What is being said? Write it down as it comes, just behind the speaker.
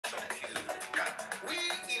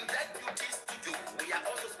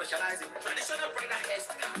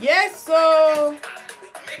Yes, so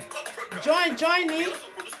join me.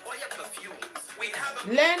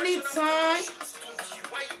 Learning time.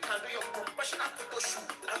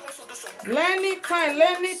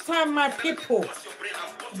 Learning time, my people.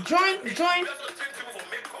 Join.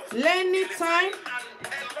 Learning time.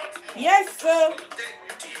 Yes, sir.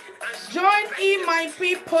 Join in, my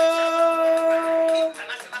people.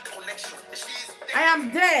 I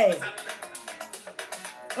am there.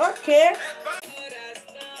 Okay.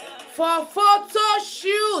 For photo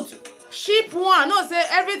shoot, ship one. No, say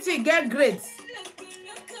everything get great.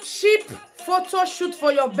 Ship photo shoot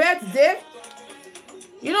for your birthday.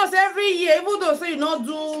 You know, say every year, even though say you not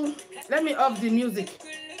do, let me off the music.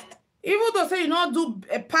 Even though say you not do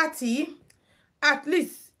a party, at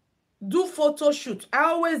least do photo shoot. I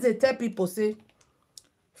always tell people, say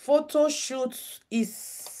photo shoot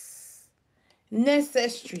is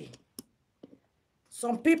necessary.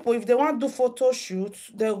 Some people, if they want to do photo shoots,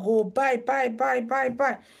 they'll go buy.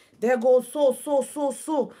 They go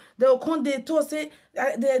so. They'll come, they talk, say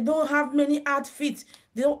they don't have many outfits.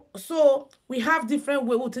 So we have different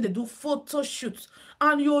ways to do photo shoots.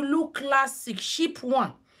 And you look classic, cheap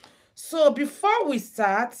one. So before we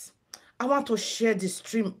start, I want to share the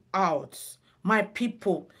stream out. My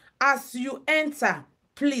people, as you enter,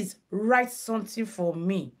 please write something for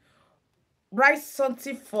me. Write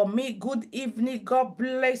something for me. Good evening. God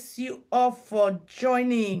bless you all for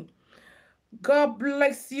joining. God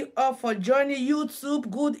bless you all for joining YouTube.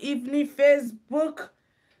 Good evening, Facebook.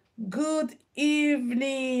 Good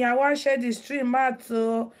evening. I want to share the stream out.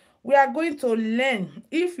 So we are going to learn.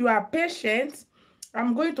 If you are patient,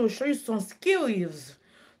 I'm going to show you some skills,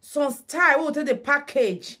 some style. We'll take the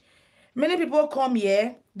package. Many people come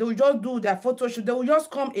here. They will just do their photo shoot. They will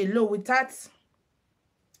just come alone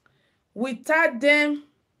without them,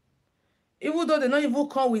 even though they don't even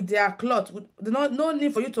come with their cloth. No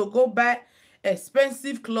need for you to go buy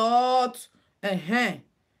expensive cloth.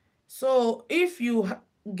 So if you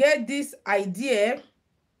get this idea,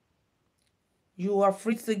 you are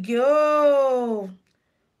free to go.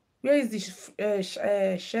 Where is the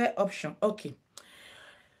share option? Okay.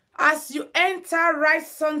 As you enter, write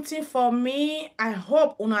something for me. I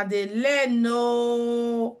hope una dey learn.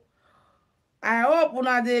 No, I hope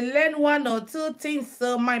una dey learn one or two things.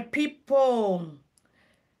 So my people,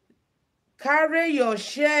 carry your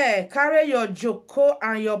chair, carry your joko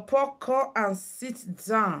and your popcorn and sit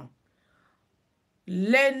down.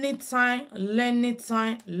 Learning time.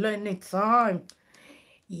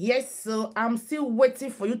 Yes, so I'm still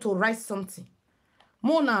waiting for you to write something.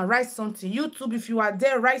 Mona, write something. YouTube, if you are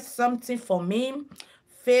there, write something for me.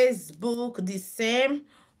 Facebook, the same.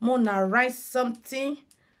 Mona, write something.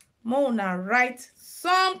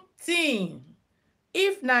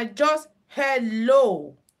 If not, just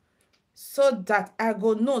hello, so that I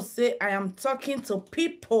go know, say I am talking to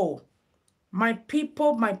people. My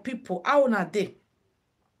people. How una dey?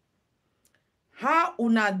 How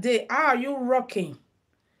are you rocking?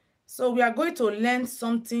 So we are going to learn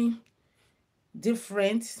something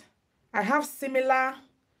different. I have similar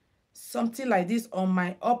something like this on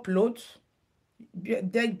my upload,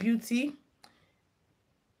 Deg Beauty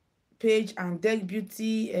page and Deg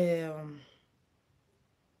Beauty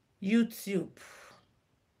YouTube.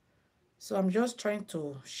 So I'm just trying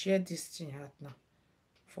to share this thing out now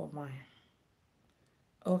for my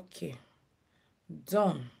okay,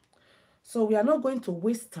 done. So we are not going to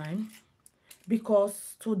waste time,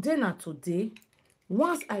 because today,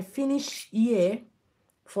 once I finish here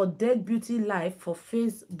for Deg Beauty Live, for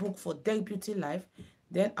Facebook, for Deg Beauty Live,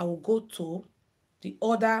 then I will go to the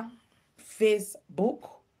other Facebook.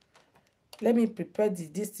 Let me prepare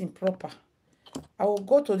this thing proper. I will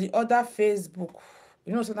go to the other Facebook.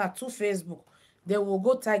 You know, so now two Facebook. Then we'll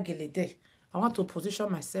go tag it there. I want to position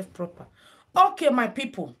myself proper. Okay, my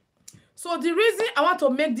people. So the reason I want to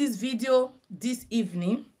make this video this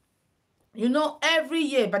evening, you know, every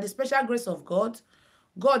year, by the special grace of God,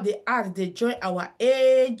 they join our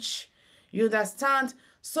age. You understand?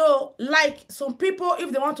 So, like some people,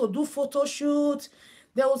 if they want to do photo shoot,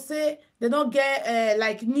 they will say they don't get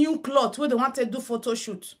like new clothes where they want to do photo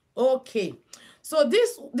shoot. Okay. So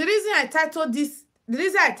the reason I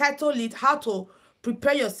titled it how to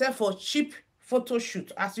prepare yourself for cheap photo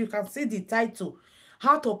shoot. As you can see the title,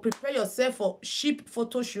 how to prepare yourself for cheap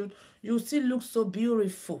photo shoot. You still look so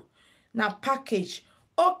beautiful. Now package.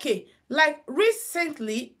 Okay, like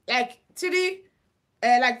recently, like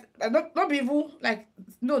not people like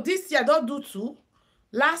no, this year I don't do two.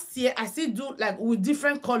 Last year I still do like with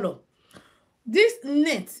different color. This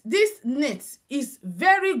net is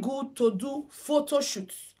very good to do photo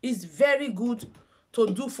shoots. It's very good to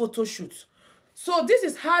do photo shoot. So this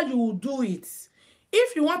is how you will do it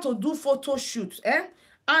if you want to do photo shoot. And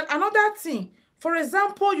another thing, for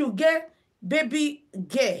example, you get baby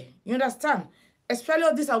girl, you understand, especially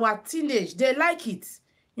all this our teenage, they like it,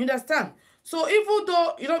 you understand. So even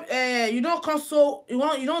though you don't console,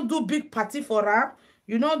 you don't do big party for her,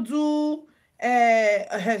 you don't do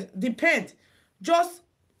depend, just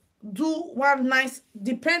do one nice,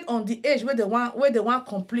 depend on the age where they want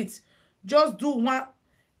complete, just do one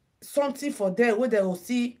something for them where they will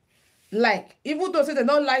see, like, even though say they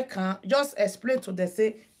don't like her, just explain to them,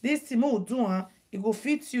 say this thing will do her, it go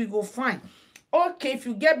fit you, it go fine. Okay, if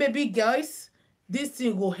you get baby girls, this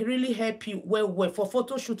thing will really help you well for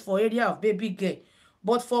photo shoot for area of baby girl.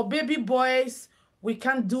 But for baby boys, we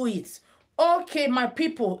can't do it. Okay, my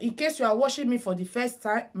people, in case you are watching me for the first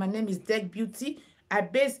time, my name is Deg Beauty. I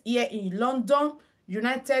base here in London,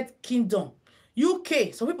 United Kingdom,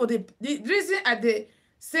 UK. So people, the reason they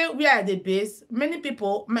say where are the base, many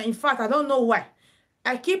people, in fact, I don't know why,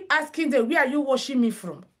 I keep asking them, where are you watching me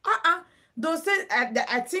from? They'll say,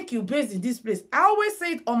 I think you based in this place. I always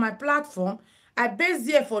say it on my platform, I base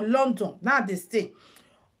here for London. Now they stay.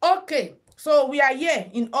 Okay, so we are here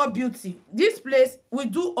in All Beauty. This place, we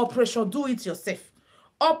do operation, do it yourself.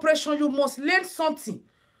 Operation, you must learn something.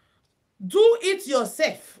 Do it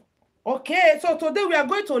yourself. Okay, so today we are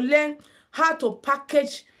going to learn how to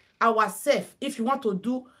package ourselves if you want to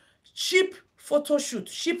do cheap photo shoot,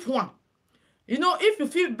 cheap one. You know, if you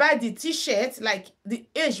feel buy the t-shirt, like the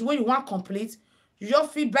age where you want complete, you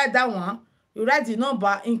just feel buy that one, you write the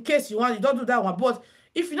number in case you want, you don't do that one. But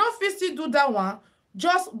if you don't feel still do that one,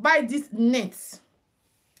 just buy this net.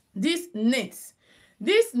 This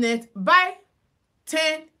net, buy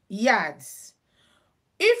 10 yards.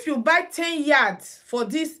 If you buy 10 yards for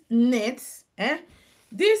this net,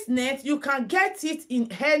 this net, you can get it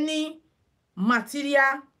in any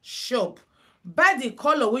material shop. Buy the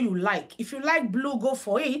color where you like. If you like blue, go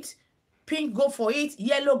for it. Pink, go for it.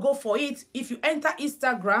 Yellow, go for it. If you enter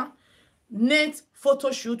Instagram, net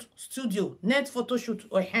photo shoot studio, net photo shoot.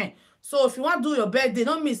 So if you want to do your birthday,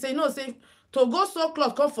 don't miss, say, say to go sew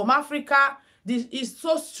cloth come from Africa, this is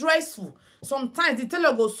so stressful. Sometimes the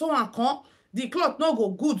tailor go sew and come, the cloth no go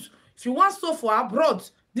good. If you want sew for abroad,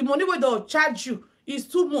 the money where they'll charge you is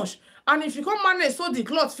too much. And if you come manage sew the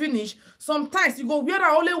cloth finish, sometimes you go wear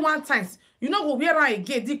it only one time. You not go wear it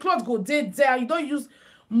again. The cloth go dead there. You don't use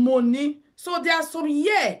money. So there are some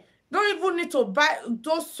don't even need to buy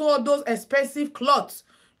those expensive clothes.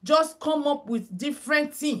 Just come up with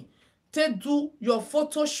different things to do your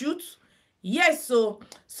photo shoot. Yes, so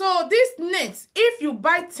this net, if you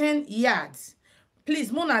buy 10 yards,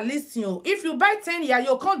 please, Mona, listen you. If you buy 10 yards,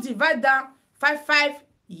 you can't divide down 5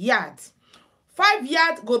 yards. 5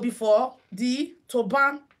 yards go before the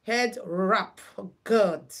turban head wrap. Oh,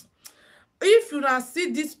 God. If you now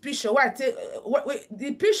see this picture, where I take,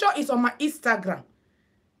 the picture is on my Instagram.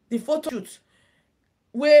 The photo shoot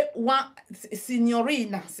where one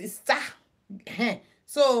signorina sister.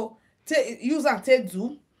 So use and take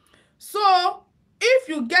do. So if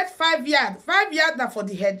you get 5 yards, 5 yards now for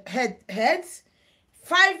the heads,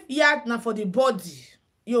 5 yards now for the body.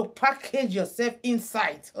 You package yourself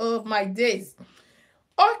inside. Oh my days.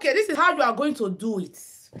 Okay, this is how you are going to do it.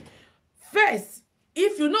 First,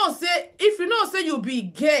 if you know say you be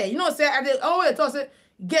gay, you know say I always talk say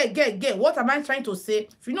gay. What am I trying to say?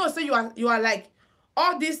 If you know say you are like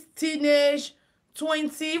all this teenage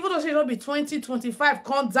 20, even though you don't be 20, 25,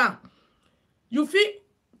 calm down. You feel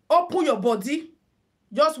open your body,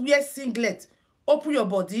 just wear singlet, open your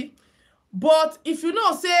body. But if you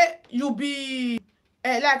know say you be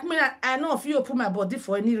like me, I know if you open my body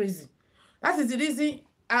for any reason. That is the reason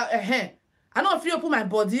I know if you open my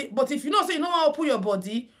body, but if you know say you don't want to open your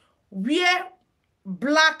body, wear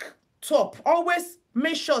black top. Always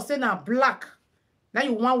make sure say now black. Now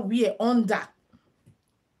you want wear under.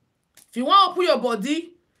 If you want to open your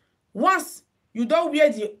body, once you don't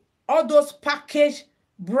wear all those package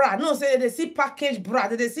bra. No, say they see package bra.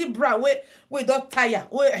 They see bra where don't tire.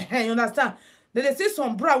 You understand? They see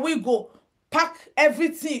some bra where you go pack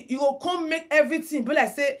everything. You go come make everything. But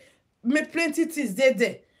like say make plenty things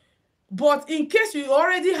there. But in case you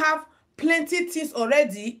already have plenty things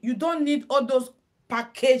already, you don't need all those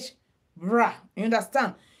package bra. You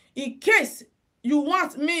understand? In case you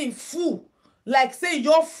want me full, like say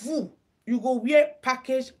you're full, you go wear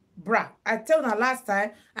package bra. I tell you last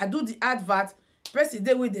time I do the advert. Press the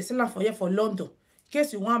day with the seller for here for London. In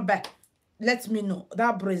case you want buy, let me know.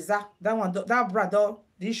 That brazier, that one, that bra, the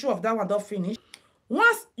issue of that one don't finish.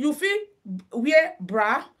 Once you feel wear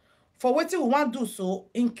bra, for what you want to do so,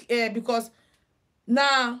 because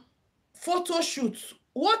now photo shoot.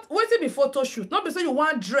 What it be photo shoot? Not because you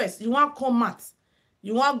want dress, you want come out,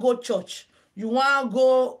 you want go church, you want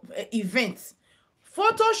go events.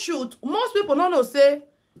 Photo shoot, most people don't know say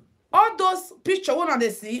all those picture when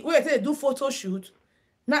they see where they do photo shoot.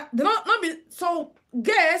 Now they not be so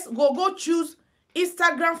guys go choose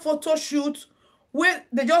Instagram photo shoot where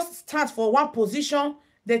they just start for one position.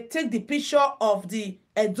 They take the picture of the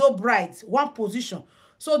Edo bride, one position.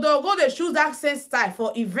 So they'll go, they choose that same style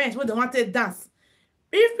for events where they want to dance.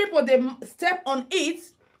 If people they step on it,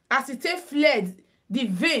 as it take flared, the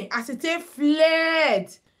vein, as it take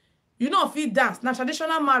flared, you know if it dance. Now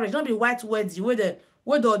traditional marriage, don't be white wedding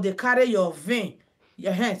where they carry your vein,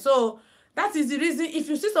 your hand. So that is the reason if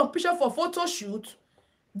you see some picture for photo shoot,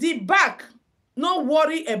 the back, no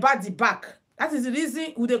worry about the back. That is the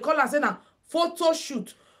reason we they call and say now photo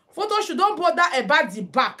shoot. Photo shoot don't bother about the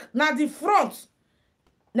back. Now the front,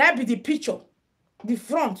 now be the picture. The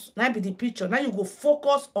front, now be the picture. Now you go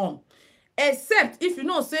focus on. Except if you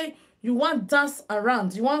know say you want dance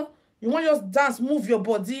around, you want just dance, move your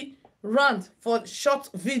body round for short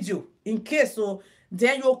video in case so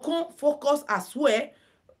then you can focus as well,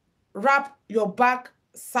 wrap your back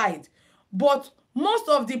side. But most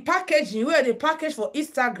of the packaging where they package for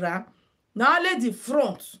Instagram, now only the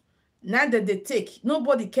front, now that they take,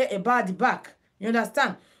 nobody care about the back. You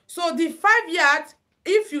understand? So the 5 yards,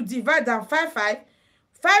 if you divide them 5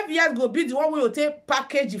 yards go be the one where you take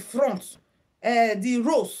package the front, the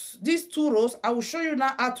rows, these 2 rows. I will show you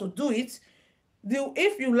now how to do it.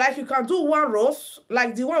 If you like, you can do 1 rows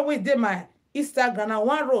like the one with my Instagram and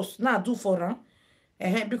 1 rows now do for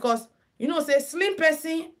them. Because you know say slim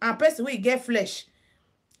person and person will get flesh.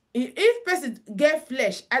 If person get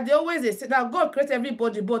flesh, I they always say that God create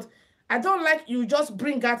everybody, but I don't like you just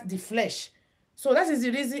bring out the flesh. So that is the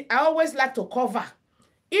reason I always like to cover.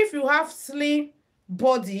 If you have slim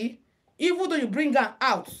body, even though you bring her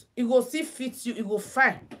out, it will still fit you, it will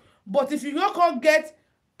fine. But if you don't get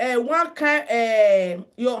one kind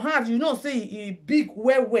your hand, you know say it big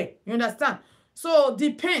well, you understand? So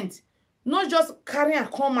depends. Not just carry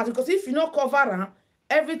and come out, because if you not cover her,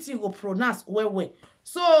 everything will pronounce well.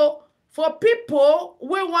 So for people who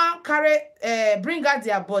want carry bring out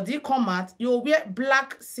their body come out, you wear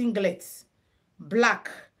black singlets.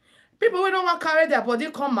 Black. People who don't want carry their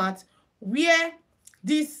body come out, wear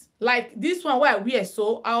this, like this one where I wear.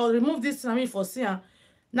 So I'll remove this for seeing.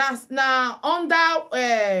 Now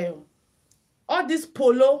under all this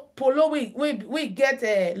polo we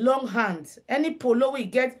get long hands. Any polo we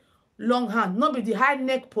get long hand, not be the high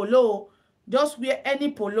neck polo. Just wear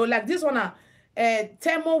any polo like this one.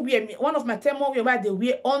 Thermo wear, one of my thermo wear where they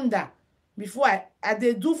wear under before I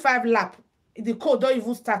they do 5 lap. The coat don't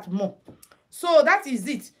even start more. So that is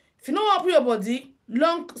it. If you don't want to put your body,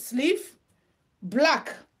 long sleeve,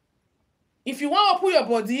 black. If you want to put your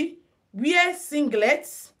body, wear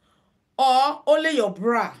singlets or only your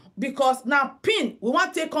bra. Because now pin, we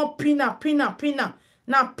want to take on pinner.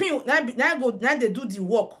 Now pin, now they do the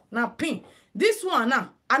work. Now pin. This one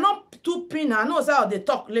now, I not too pin. I know how they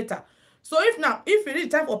talk later. So if you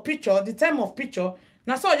need time for picture, the time of picture,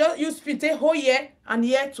 now so just use pin, take whole ear and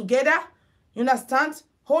ear together. You understand?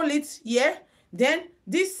 Hold it here. Then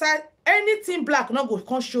this side, anything black not go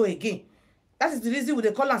can't show again. That is the reason we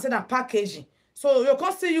they call and say that packaging. So you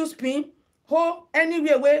can still use pin, hold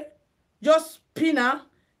anywhere where just pinner.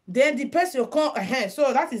 Then the person you can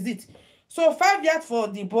so that is it. So 5 yards for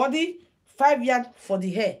the body, 5 yards for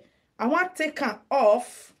the hair. I want to take her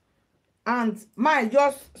off, and my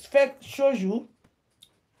just first show you.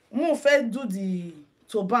 More first do the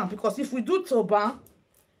turban, because if we do turban,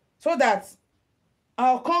 so that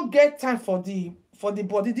I can't get time for the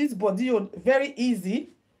body. This body is very easy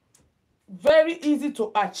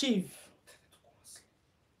to achieve.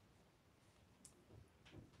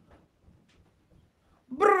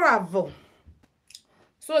 Bravo.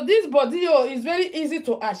 So this body is very easy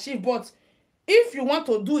to achieve, but if you want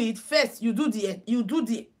to do it first, you do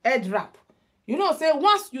the head wrap. You know, say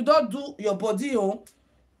once you don't do your body,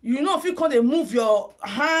 you know if you can't move your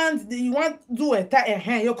hand, you want to do a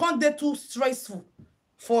hand, you can't get too stressful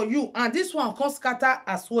for you, and this one can scatter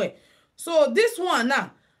as well. So this one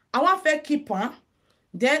now, I want to keep on.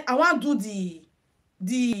 Then I want to do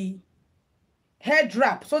the head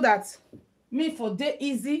wrap so that me for day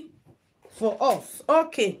easy for us.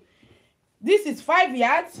 Okay, this is 5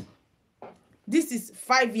 yards. This is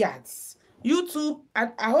 5 yards. YouTube,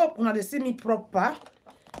 I hope you they see me proper.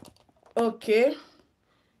 Okay,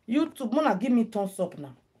 YouTube, wanna give me thumbs up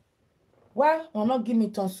now. Why will not give me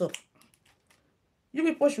thumbs up? You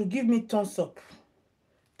people should give me thumbs up.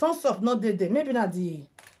 Thumbs up not there. Maybe not the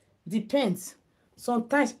depends.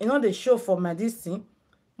 sometimes you know they show for my this thing.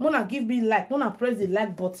 Mona give me like, Mona press the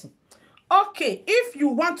like button. Okay, if you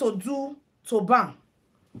want to do turban,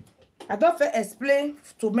 I don't fit explain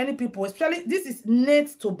to many people, especially this is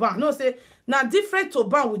net turban. No say now different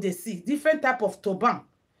turban with they see different type of turban.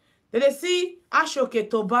 They see Ashoke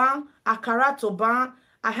turban, Akara turban.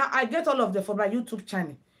 I get all of them for my YouTube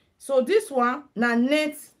channel. So this one now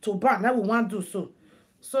net turban that we want to do so.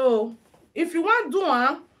 So if you want to do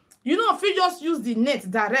one, you know, if you just use the net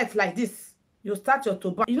direct like this, you start your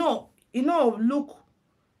turban. You know, look,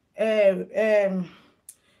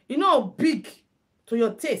 you know, big to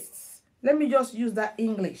your tastes. Let me just use that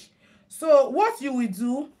English. So what you will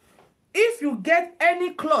do, if you get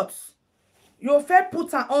any cloth, you fair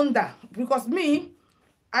put her under, because me,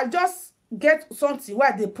 I just get something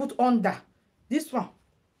where they put under this one.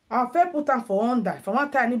 I'll fair put her for under. If I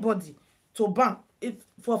want anybody to ban it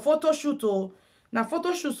for photo shoot, or now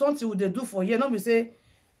photo shoot something would they do for you. Not be say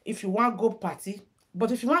if you want go party,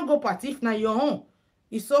 but if you want go party, if now your own,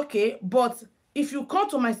 it's okay. But if you come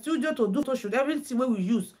to my studio to do photo shoot, everything we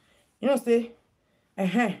use, you know, say,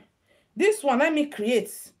 this one let me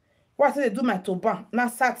create. What they do my turban now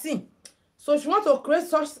satin. So if you want to create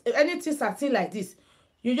such anything satin like this,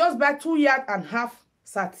 you just buy 2.5 yards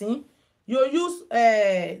satin. You use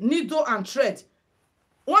needle and thread.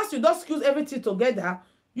 Once you just use everything together,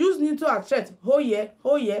 use needle and thread. Hold here,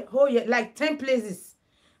 like 10 places.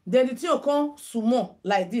 Then the thing will come sumo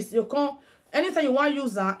like this. You come anytime you want to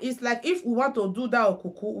use that. It's like if we want to do that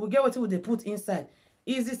okuku, we get what they put inside.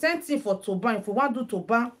 It's the same thing for turban. If we want to do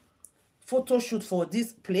turban photo shoot for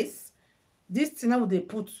this place, this thing now they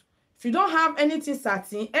put. If you don't have anything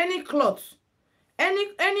satin, any cloth,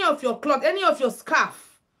 any of your cloth, any of your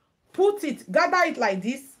scarf, put it, gather it like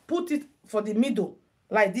this, put it for the middle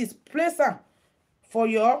like this, place it for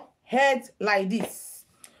your head like this.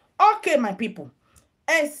 Okay, my people,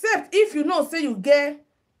 except if you know say you get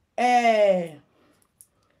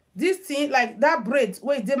this thing like that braid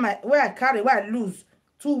where I carry, where I lose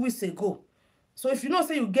 2 weeks ago. So if you know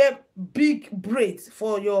say you get big braids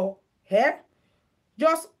for your hair,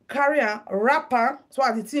 just carry a wrapper so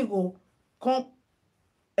that the thing will come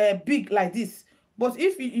big like this. But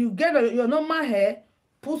if you get your normal hair,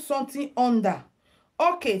 put something under.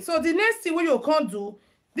 Okay, so the next thing you can do,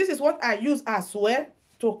 this is what I use as well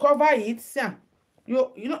to cover it.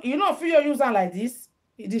 You know if you use it like this,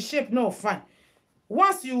 the shape no fine.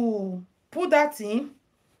 Once you put that in,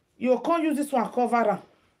 you can't use this one cover it.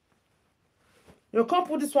 You can't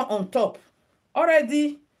put this one on top.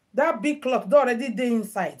 Already that big cloth already there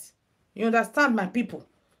inside. You understand, my people?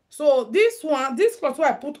 So this one, this cloth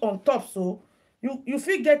I put on top, so you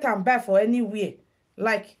feel get and buy for anywhere.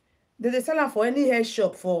 Like they sell them for any hair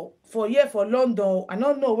shop for here for London. I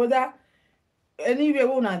don't know whether anywhere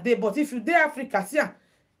one are there, but if you there Africa, see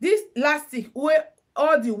this elastic where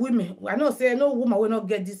all the women, I know say no woman will not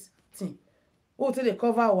get this thing. Oh, till they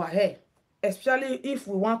cover our hair, especially if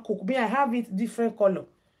we want cook. Me, I have it different color.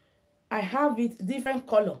 I have it different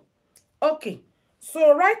color. Okay,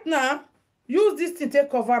 so right now use this thing to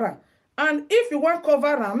cover am. And if you want cover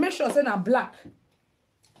am, make sure say na black.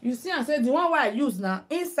 You see, I say the one where I use now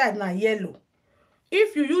inside na yellow.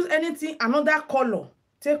 If you use anything another color,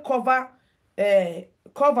 take cover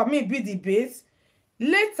maybe the base.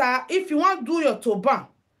 Later, if you want do your turban,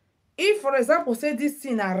 if for example say this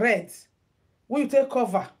thing are red, will you take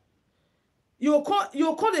cover? You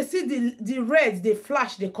can't see the red, the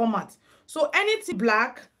flash they come out. So anything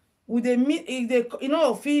black with the you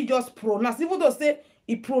know, if you just pronounce, even though say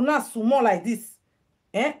it pronounce more like this,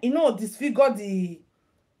 you know, disfigure the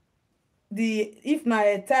if na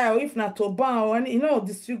a tie or if na turban or any, you know,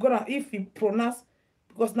 disfigure if you pronounce,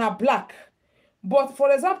 because now black. But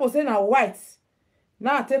for example, say now white,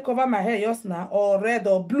 now I take cover my hair just now, or red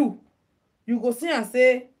or blue, you go see and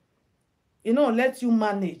say, you know, let you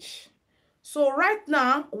manage. So right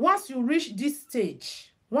now, once you reach this stage,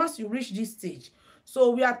 so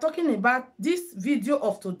we are talking about this video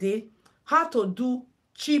of today, how to do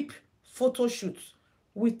cheap photo shoots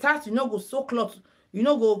without, you know, go so cloth, you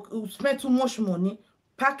know, go spend too much money,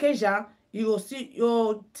 package her, you go see,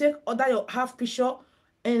 you take other your half picture,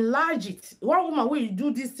 enlarge it. One woman will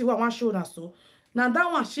do this thing, I want to show her. So now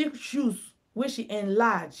that one she choose where she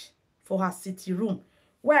enlarge for her city room.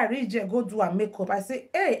 Where I reach there, go do her makeup, I say,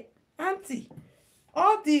 hey, auntie,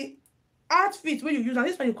 all the outfit where you use, and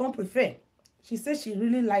this one you can't prefer. She says she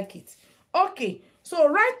really like it. Okay, so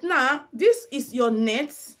right now, this is your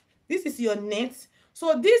net. This is your net.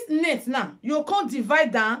 So this net now, you can't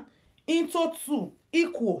divide down into 2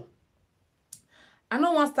 equal. I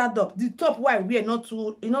don't want to start up. The top where we are not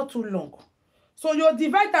too long. So you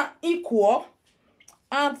divide that equal.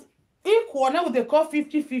 and equal now they call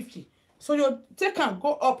 50-50. So you take and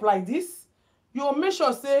go up like this. You make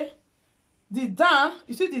sure say the down,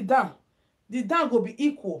 you see the down go be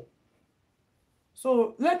equal.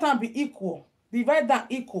 So let them be equal. Divide that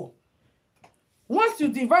equal. Once you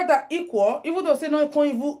divide that equal, even though say no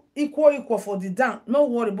equal for the down, no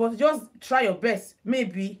worry, but just try your best.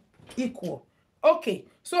 Maybe equal. Okay,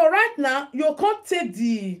 so right now you can't take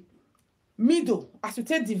the middle as you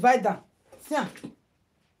take divider. See,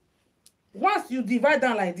 once you divide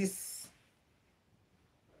down like this,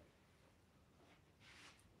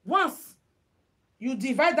 once you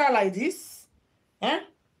divide that like this,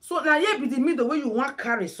 so now here be the middle where you want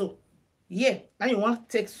carry. So yeah, now you want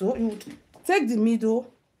take, so you take the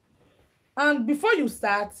middle, and before you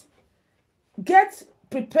start,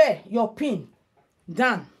 prepare your pin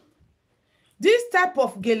down. This type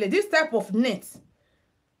of gele, this type of net,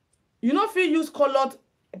 you know if you use colored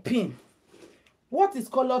pin. What is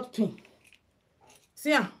colored pin?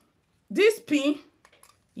 See, this pin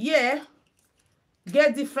here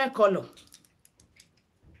get different color.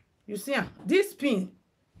 You see, this pin,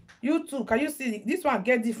 you too, can you see this one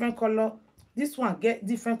get different color? This one get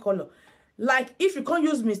different color. Like if you can't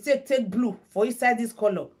use mistake, take blue for inside this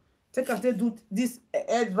color. Take and take do this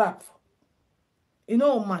head wrap. You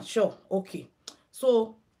know, mature. Okay.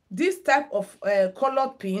 So this type of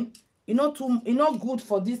colored pin, you know, good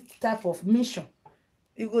for this type of mission.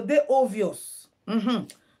 It go there obvious.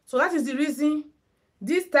 So that is the reason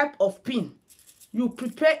this type of pin, you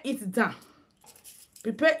prepare it down.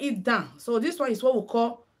 Prepare it down. So this one is what we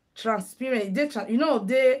call transparent. You know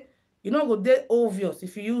go there obvious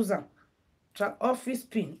if you use them. Office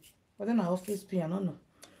pin. What then an office pin? I don't know.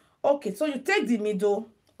 Okay, so you take the middle.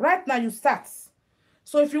 Right now you start.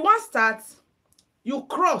 So if you want start, you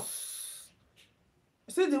cross.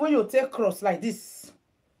 See the way you take cross like this.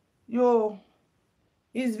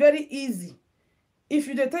 It's very easy. If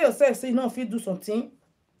you tell yourself, say, you know, if you do something,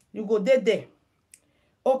 you go there.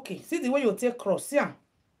 Okay, see the way you take cross. Yeah.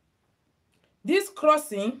 This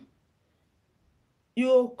crossing,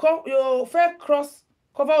 you first cross,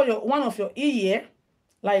 cover one of your ear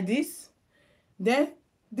like this. Then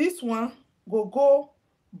this one go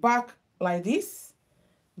back like this.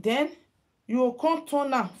 Then you come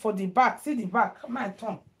turn now for the back. See the back. My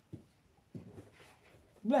turn.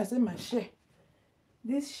 I say my share.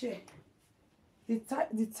 This share.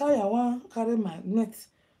 The tire one carry my net.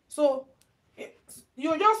 So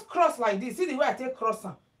you just cross like this. See the way I take cross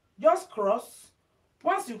now. Just cross.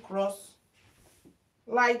 Once you cross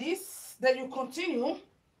like this, then you continue.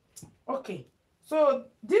 Okay. So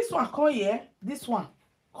this one come here. This one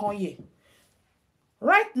come here.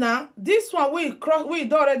 Right now, this one we cross, we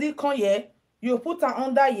don't already come here. You put them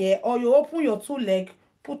under here, or you open your two leg,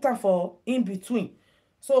 put them for in between.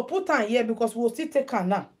 So put them here because we'll still take her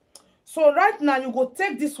now. So right now you go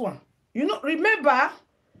take this one. You know, remember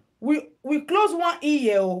we close one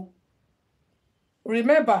ear. Oh.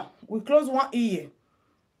 Remember we close one ear.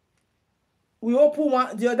 We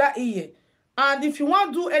open the other ear. And if you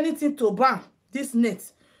want to do anything to bang this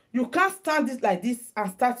net, you can't stand it like this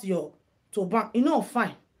and start your to bang. You know,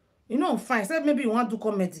 fine. You know, fine. Except maybe you want to do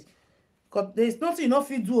comedy. Because there's nothing enough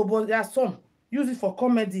you do, but there are some. Use it for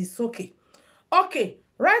comedy. It's okay. Okay.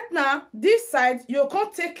 Right now, this side, you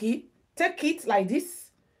can't take it like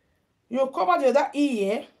this. You cover the other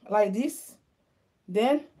ear like this.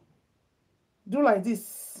 Then, do like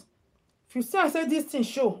this. If you see I say this thing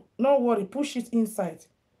show, no worry. Push it inside.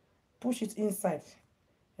 Push it inside.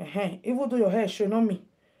 Even though your hair show, not me.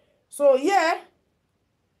 So, yeah.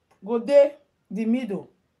 Go there, the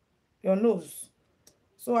middle, your nose.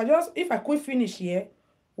 So if I could finish here,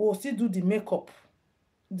 we'll still do the makeup.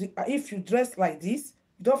 If you dress like this,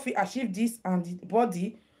 you don't feel achieve this and the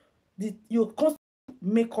body, you can't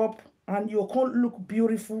makeup and you can't look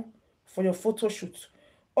beautiful for your photo shoot.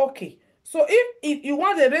 Okay, so if you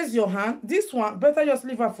want to raise your hand, this one better just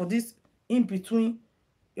leave her for this in between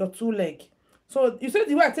your two legs. So you see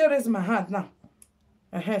the way I raise my hand now.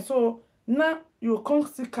 So now you can't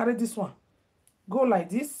still carry this one. Go like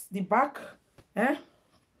this, the back.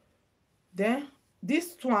 Then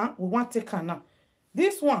this one we want to take her now.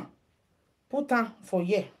 This one put her for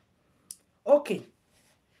here. Okay.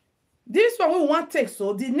 This one we want to take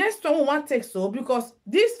so. The next one we want to take so because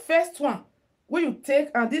this first one when you take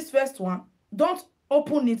and this first one, don't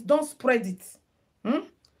open it, don't spread it.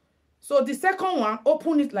 So the second one,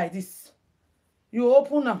 open it like this. You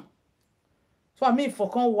open now. So I mean for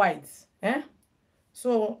come wide.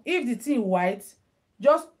 So if the thing wide,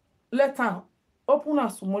 just let her open her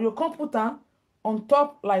small. You can put her on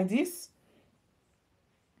top like this.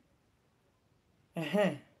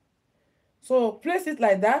 So place it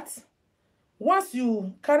like that. Once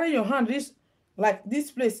you carry your hand reach like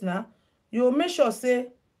this place now, you make sure say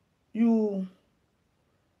you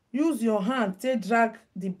use your hand to drag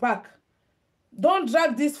the back. Don't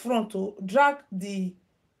drag this front, to drag the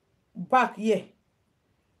back here.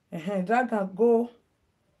 Drag and go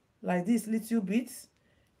like this little bit.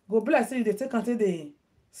 Go be like say you dey take until they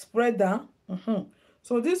spread down.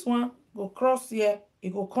 So this one go cross here,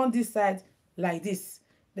 it go come this side like this.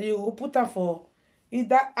 Then you go put am for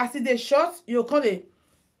either as it dey short, you come dey,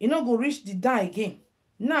 you no go reach the down again.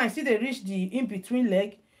 Now I see they reach the in between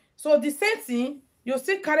leg. So the same thing, you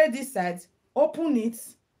still carry this side, open it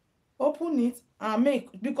and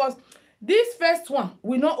make, because this first one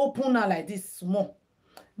will not open now like this small.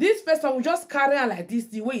 This first one will just carry on like this,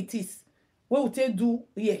 the way it is. What we take do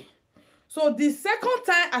here. So the second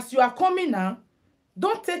time as you are coming now,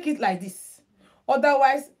 don't take it like this.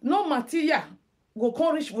 Otherwise, no material will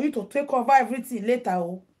come reach for you to take over everything later.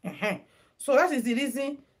 So that is the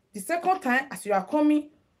reason the second time as you are coming,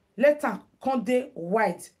 later come dey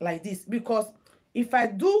wide like this. Because if I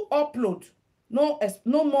do upload, no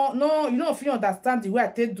more, no, you know, if you understand the way I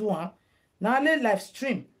take do now let live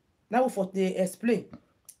stream. Now for the explain.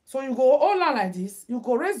 So you go all on like this, you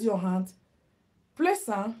go raise your hand, place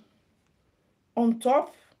am on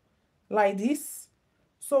top like this.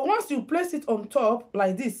 So once you place it on top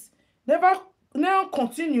like this, now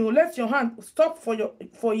continue, let your hand stop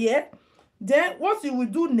for here. Then what you will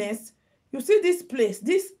do next, you see this place,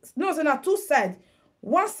 this no, so now two sides,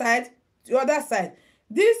 one side, the other side.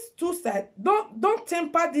 These two sides, don't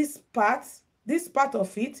temper this part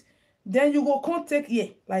of it. Then you go come take here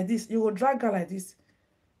like this, you will drag her like this.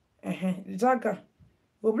 Drag her.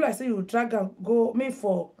 Go be like say you drag her, go me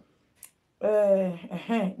for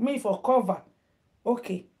cover.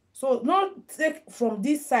 Okay, so not take from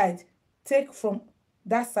this side, take from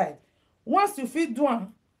that side. Once you feel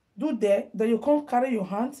do there, then you come carry your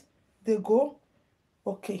hand, they go.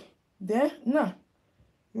 Okay, then now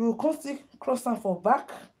you will come still cross them for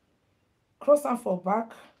back,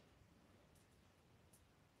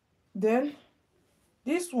 then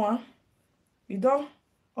this one you don't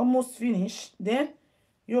almost finish. Then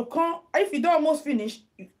you come, if you don't almost finish,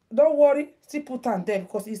 don't worry, still put on there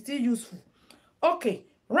because it's still useful. Okay,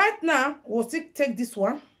 right now we'll still take this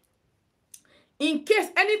one. In case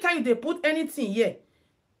anytime they put anything here,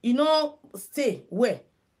 you know, stay where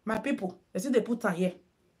my people, they see they put on here.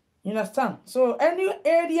 You understand? So any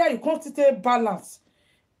area you can't stay balance.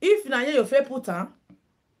 If na here you fit put on,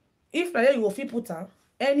 if na here you will fit put on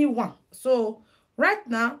anyone. So right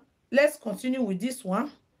now, let's continue with this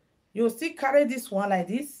one. You'll still carry this one like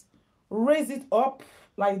this, raise it up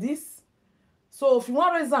like this. So if you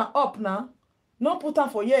want to raise them up now, not put them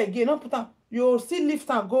for here again, not put them, you'll still lift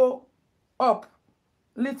and go up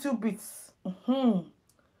little bits.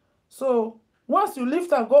 So once you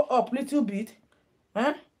lift and go up little bit,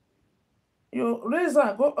 you raise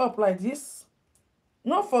and go up like this.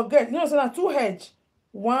 Not forget, you know, so now two edge,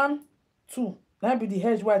 1, 2. That be the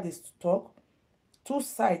edge where they talk. Two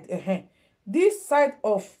side. This side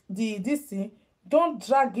of this thing, don't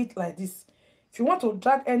drag it like this. If you want to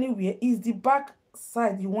drag anywhere, is the back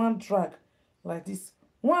side you want drag like this.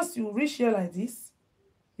 Once you reach here like this,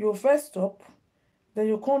 you first stop, then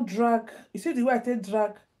you can't drag. You see the way I take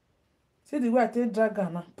drag? See the way I take drag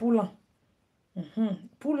and pull on.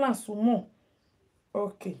 Pull on some more.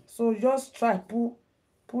 Okay, so just try pull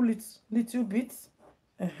it little bit.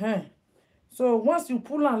 So once you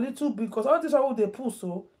pull on little bit, because all this how they pull,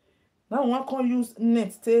 so now one can use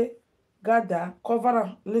net to gather,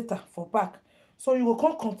 cover later for back. So you will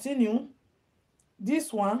come continue.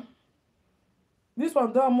 This one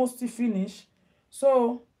don't almost finish.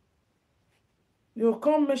 So you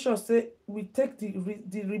come make sure say we take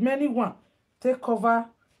the remaining one, take cover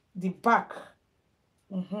the back.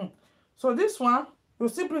 So this one you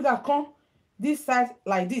simply come this side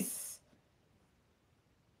like this.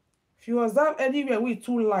 If you observe anywhere with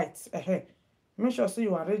too light, make sure say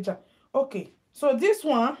you arrange it. Okay, so this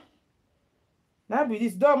one now be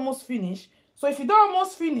this don't almost finish. So if you don't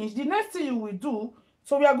almost finish, the next thing you will do,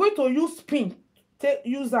 so we are going to use pin,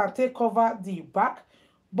 use and take cover the back.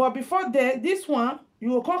 But before that, this one you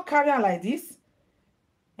will come carry on like this.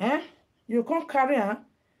 You come carry on.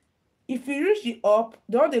 If you reach the up,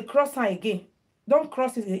 don't they cross on again. Don't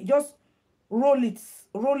cross it, just roll it.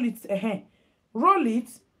 Roll it.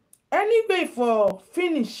 Anyway for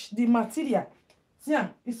finish the material. See,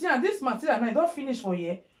 you see this material now don't finish for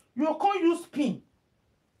here. You can use pin.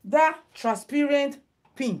 That transparent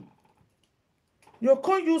pin. You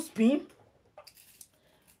can use pin.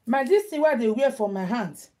 My this thing what they wear for my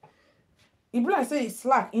hands. It be like say it's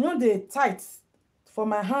slack, you know, the tight for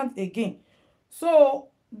my hand again. So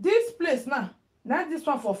this place now, not this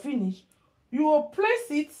one for finish, you will place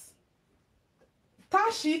it,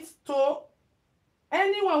 attach it to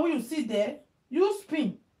anyone where you see there, use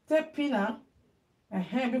pin, take pin am,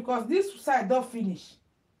 because this side don't finish.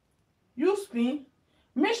 Use pin.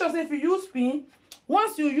 Make sure say if you use pin,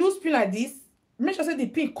 once you use pin like this, make sure say the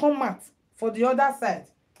pin come out for the other side.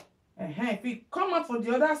 If it come out for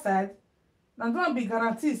the other side, now don't be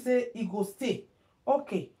guaranteed say it go stay.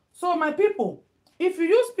 Okay, so my people, if you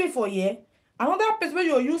use pin for here, another place where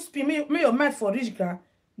you use pin, make your mind for reach ground,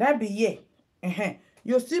 that be here.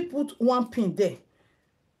 You still put one pin there.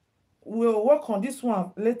 We'll work on this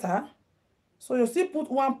one later. So you still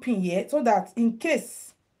put one pin here so that in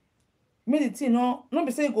case make the thing no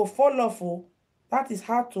be say it go fall off. Oh, that is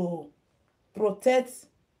how to protect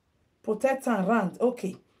and round.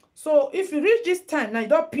 Okay, so if you reach this time now, you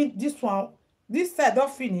don't pin this one, this side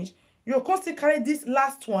don't finish, you can still carry this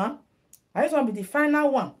last one, and this one be the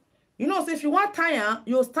final one. You know, so if you want tie,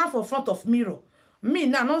 you stand for front of mirror. Me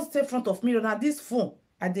now not stay front of mirror, now this phone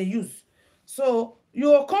I dey use. So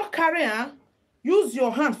you can carry use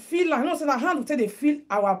your hand, feel, I know say that hand will say they feel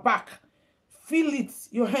our back, feel it,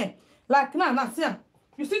 your hand. Like now, see,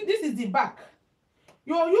 you see, this is the back.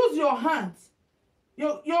 You use your hand,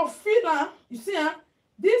 your feel, you see,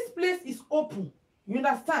 this place is open. You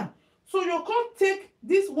understand? So you can't take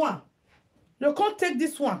this one. You can't take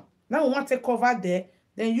this one. Now we want to cover there,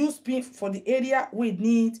 then use pin for the area we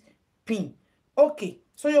need pin. Okay,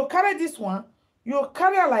 so you carry this one, you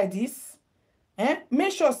carry it like this.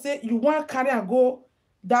 Make sure say you want carry and go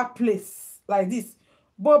that place like this.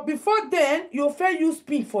 But before then, you first use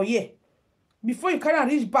pin for here. Before you carry and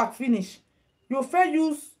reach back finish, you first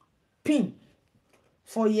use pin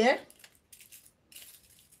for here.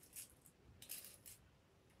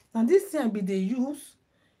 And this thing be they use.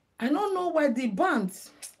 I don't know why the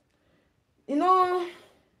bands, you know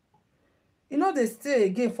they stay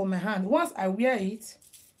again for my hand. Once I wear it,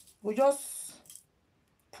 we just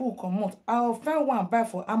pull come out. I'll find one buy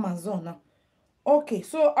for Amazon now. Okay,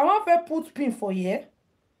 so I want to put pin for here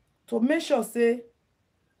to make sure say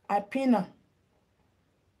I pin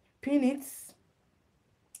it.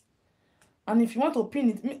 And if you want to pin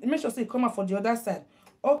it, make sure say it come out for the other side.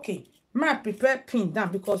 Okay, may I prepare pin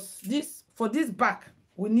down because this for this back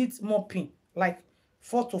we need more pin, like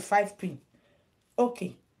 4 to 5 pin.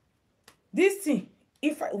 Okay, this thing,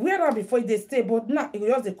 if I wear it before they stay, but now it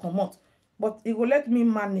will just come out. But it will let me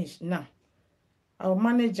manage now. I'll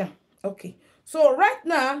manage it. Okay, so right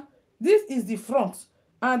now this is the front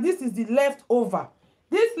and this is the leftover.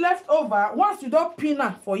 This leftover, once you don't pin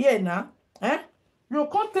for here now, you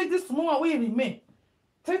can't take this small one wey remain.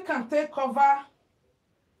 Take cover,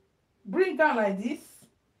 bring down like this.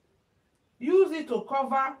 Use it to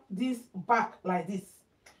cover this back like this.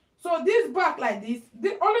 So this back like this,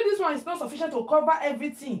 only this one is not sufficient to cover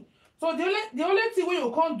everything. So the only thing we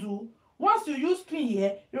you can't do, once you use pin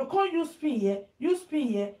here, you can't use pin here, use pin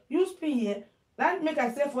here, use pin here. That make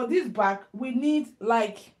I say for this back we need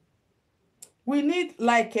like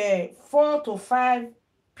 4 to 5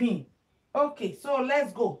 pin. Okay, so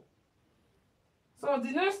let's go. So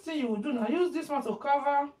the next thing you will do now, use this one to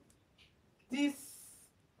cover this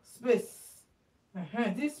space.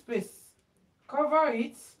 This space. Cover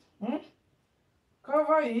it.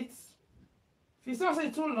 Cover it. If you don't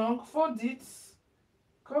say too long, fold it.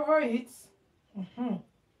 Cover it.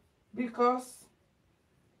 Because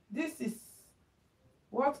this is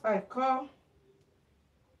what I call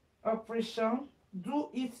operation do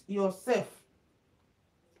it yourself.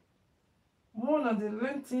 More than the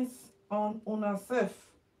lengths on yourself.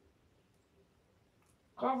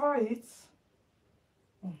 Cover it.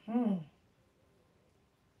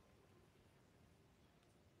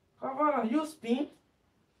 Cover and use pin.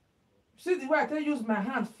 See the way I tell you use my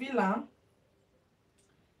hand, feel am.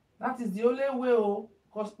 That is the only way,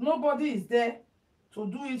 because nobody is there to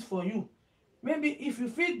do it for you. Maybe if you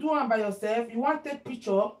feel do it by yourself, you want to take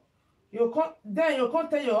picture, you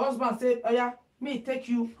can't tell your husband, say, oh yeah, me take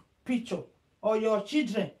you picture, or your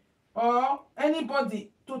children, or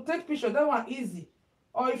anybody to take picture. That one easy.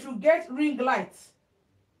 Or if you get ring light,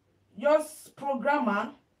 just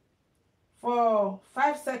program for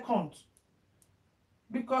 5 seconds.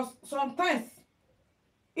 Because sometimes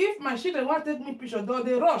if my children want to take me picture,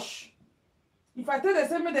 they rush. If I tell them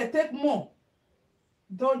say me they take more,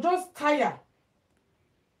 they'll just tire.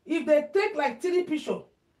 If they take like 3 pictures,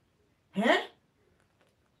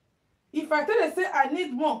 if I tell them say I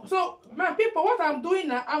need more, so my people, what I'm doing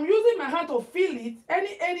now, I'm using my hand to feel it.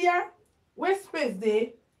 Any area where space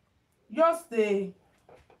they just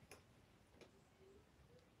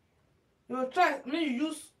You try me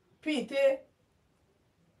use pin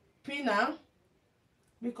now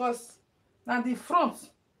because now the front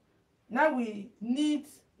now we need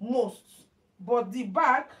most, but the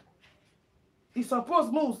back is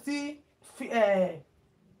supposed to still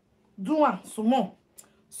do one small.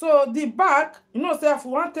 So the back, you know, say if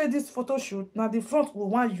we want to take this photo shoot, now the front we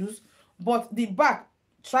want use, but the back,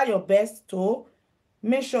 try your best to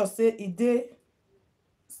make sure say it dey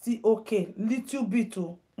still okay, little bit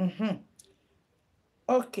too.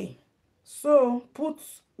 Okay, so put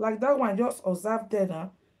like that one, just observe there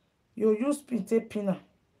now. You use pinner.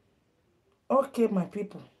 Okay, my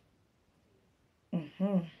people.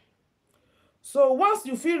 So once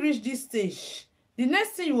you feel reach this stage, the next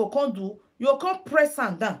thing you will come do, you will come press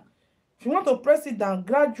am down. If you want to press it down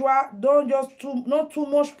gradual, don't just not too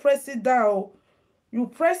much press it down. You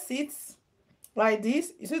press it like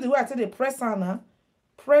this. You see the way I say they press am now?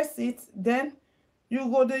 Press it, then you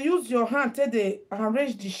go to use your hand till they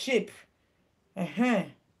arrange the shape.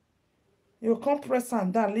 You come press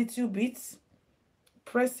am down little bit,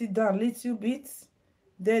 press it down little bit.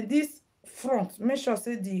 Then this front, make sure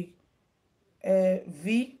say the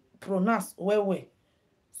V pronounce well.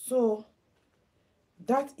 So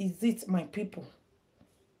that is it, my people.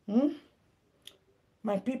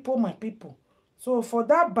 My people. So for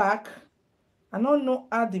that back, I don't know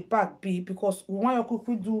how the back be because we want to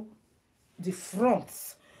quickly do the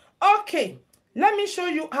front. Okay, let me show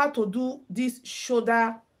you how to do this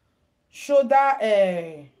shoulder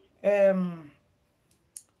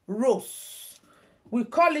rose. We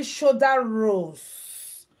call it shoulder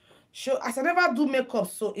rose. As I never do makeup,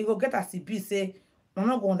 so it will get as it be. Say I'm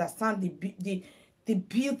not going to understand the beauty, the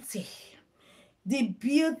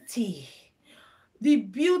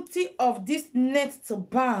beauty of this net to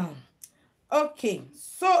balm. Okay,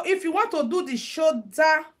 so if you want to do the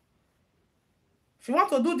shoulder,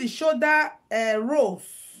 rose,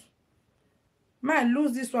 man,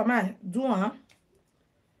 lose this one, man, do one.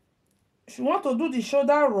 If you want to do the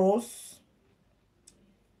shoulder rose,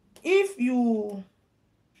 if you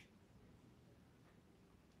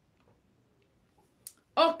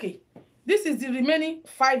okay, this is the remaining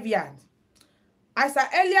 5 yards. As I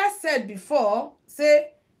earlier said before,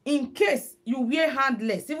 say in case you wear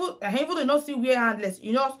handless, even you not see wear handless,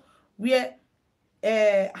 you just wear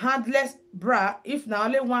handless bra. If now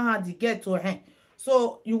only one hand you get to a hand,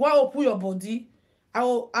 so you want to open your body, I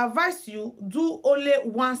will advise you do only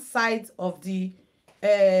one side of the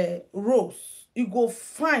rose. You go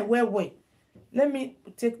fine well. Let me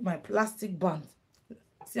take my plastic band.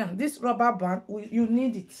 See, this rubber band, you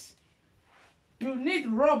need it. You need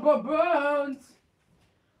rubber bands.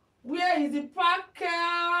 Where is the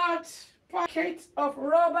packet of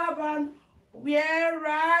rubber band? Where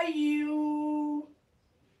are you?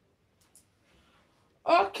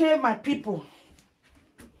 Okay, my people.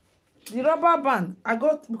 The rubber band I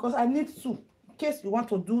got because I need 2 in case you want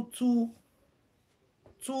to do two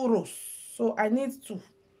rows. So I need 2.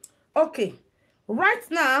 Okay, right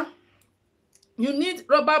now you need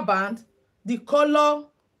rubber band, the color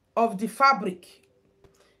of the fabric.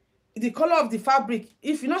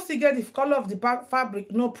 If you not still get the color of the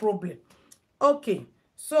fabric, no problem. Okay,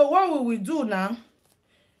 so what we will do now,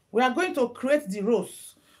 we are going to create the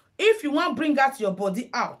rose. If you want to bring out your body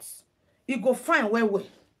out, you go fine well.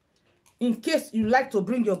 In case you like to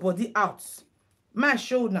bring your body out, my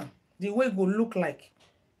show now the way it go look like.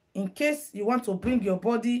 In case you want to bring your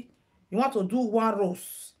body, you want to do one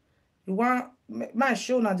rose, you want my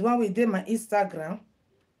show now the one we did my Instagram,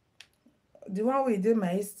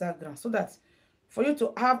 so that for you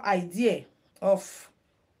to have idea of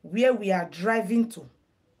where we are driving to.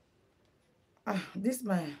 This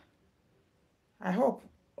man, I hope,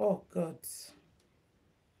 oh God.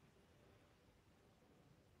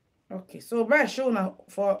 Okay, so my show now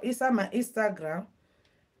for inside my Instagram,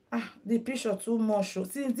 the picture too much show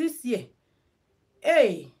since this year.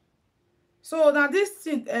 Hey, so now this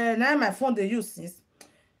thing now my phone they use since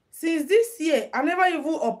this year. I never even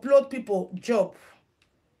upload people job.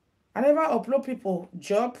 I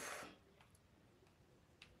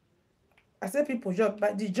say people job,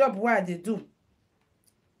 but the job where they do,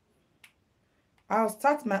 I'll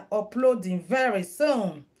start my uploading very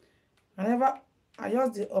soon. I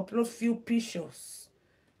just upload few pictures.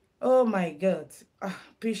 Oh my God,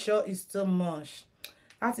 picture is too much.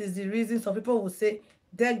 That is the reason some people will say,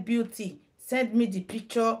 Deg Beauty, send me the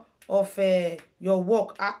picture of your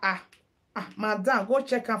work. Madam, go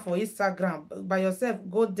check out for Instagram by yourself.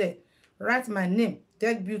 Go there, write my name,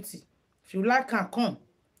 Deg Beauty. If you like, can come.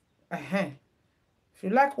 If you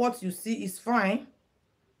like what you see, is fine.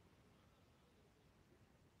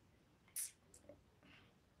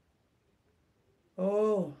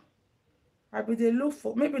 I be dey look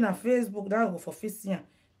for maybe na Facebook that I go for fixing am.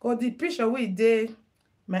 Cause the picture wey dey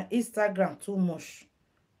my Instagram too much.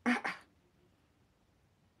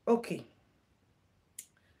 Okay.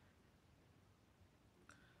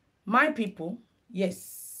 My people,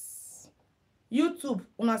 yes. YouTube,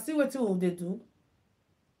 una see wetin we dey do.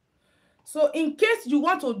 So in case you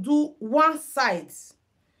want to do one side,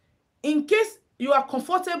 in case you are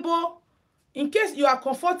comfortable,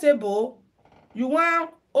 you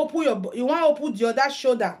want open the other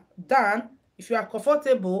shoulder down. If you are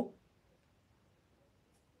comfortable,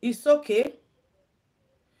 it's okay.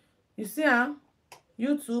 You see,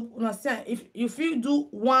 YouTube, una see, if you do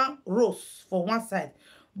one rows for one side,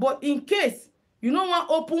 but in case you don't want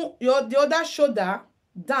open the other shoulder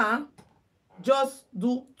down, just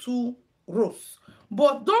do 2 rows.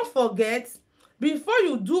 But don't forget, before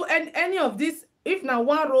you do any of this, if na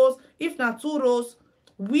 1 row, if na 2 rows,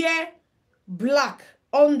 wear black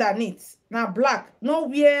underneath. Now black, no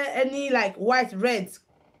wear any like white, red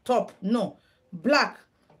top, no, black.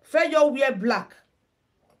 First you wear black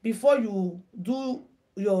before you do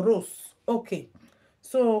your rows. Okay,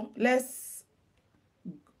 so let's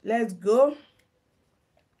go.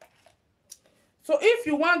 So if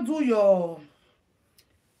you want to do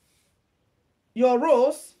your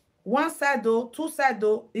rows, one side though, 2 side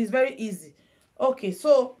though, is very easy. Okay,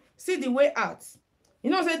 so see the way out. You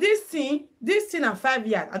know, say this thing are 5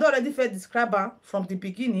 yards. I don't already first describe her from the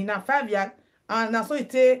beginning. Now 5 yards, and now so it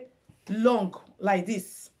take long like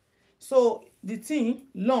this. So the thing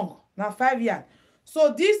long now 5 yards.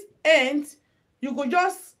 So this end, you could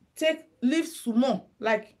just leave small,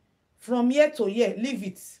 like from here to here, leave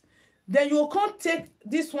it. Then you can't take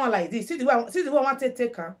this one like this. See the way I want to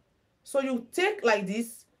take her. So you take like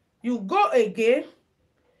this, you go again,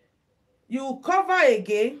 you cover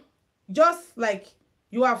again, just like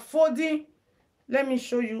you are folding. Let me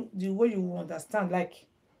show you the way you will understand. Like,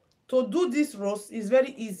 to do this rows is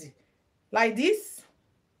very easy. Like this.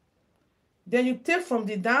 Then you take from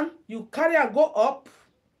the down, you carry and go up,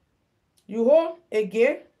 you hold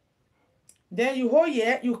again, then you hold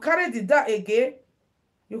here, you carry the down again,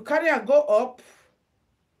 you carry and go up.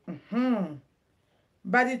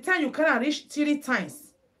 By the time you can reach 3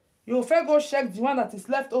 times, you will first go check the one that is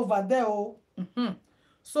left over there.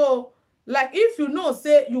 So like if you know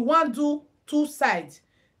say you want to do 2 sides,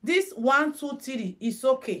 this 1 2 3 is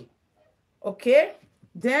okay. Okay,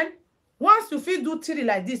 then once you feel do 3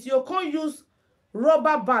 like this, you can't use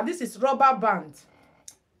rubber band. This is rubber band.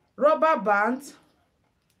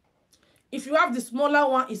 If you have the smaller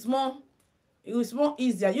one, it's more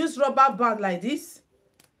easier. Use rubber band like this.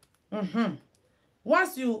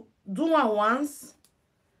 Once you do one once,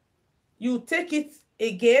 you take it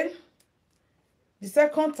again the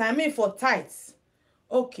second time, for tights.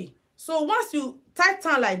 Okay, so once you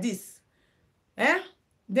tighten like this, then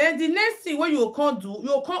the next thing what you can't do,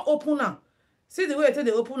 you can't open now. See the way I tell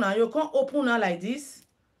the open now, you can't open now like this.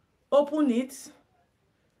 Open it.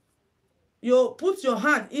 You put your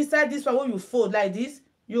hand inside this one where you fold like this.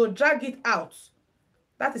 You drag it out.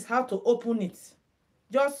 That is how to open it.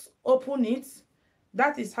 Just open it.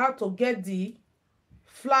 That is how to get the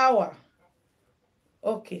flower.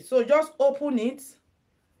 Okay, so just open it.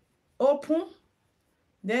 Open.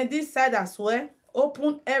 Then this side as well.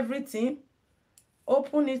 Open everything.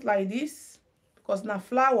 Open it like this. Because now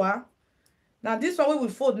flower. Now this one we will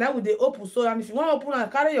fold. Now with the open. So and if you want to open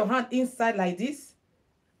and carry your hand inside like this.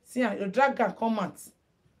 See, you drag and come out.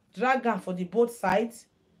 Drag and for the both sides.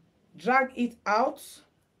 Drag it out.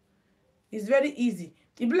 It's very easy.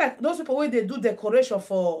 It be like those people where they do decoration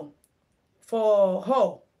for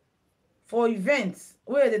hall, for events,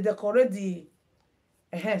 where they decorate the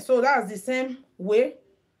so that's the same way.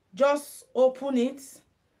 Just open it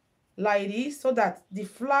like this so that the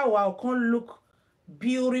flower can look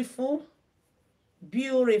beautiful.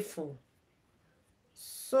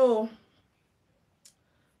 So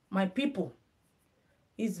my people,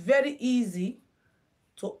 it's very easy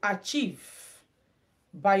to achieve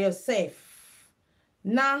by yourself.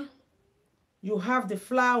 Now you have the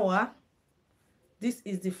flower. This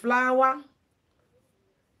is the flower.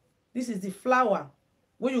 This is the flower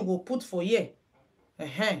where you go put for here.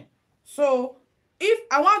 So if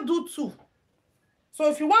I want to do 2, so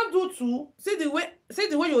if you want to do 2, see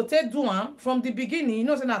the way you take do one from the beginning. You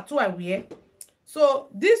know, say now 2 I wear. So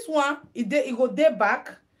this one it go there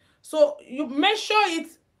back. So you measure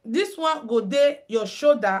it. This one go there your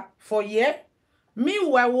shoulder for here.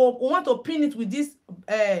 Meanwhile, we want to pin it with this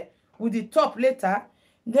with the top later.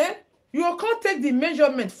 Then you can take the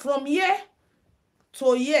measurement from here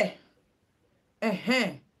to here.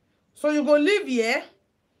 So you go leave here.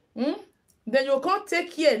 Then you can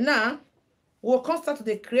take here now. we'll come start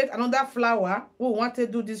to create another flower. We want to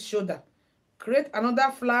do this shoulder. Create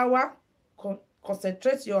another flower.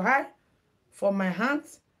 Concentrate your eye for my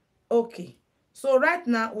hands. Okay. So right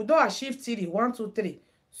now, we don't achieve 3. 1, 2, 3.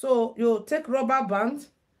 So you take rubber band.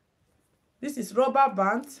 This is rubber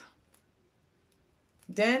band.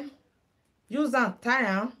 Then use and tie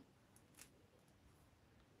am.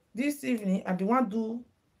 This evening, I want to do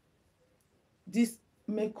this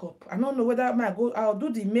makeup. I don't know whether I'll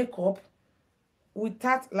do the makeup with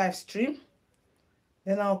that live stream.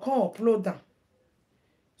 Then I'll come upload them.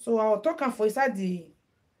 So I'll talk for inside the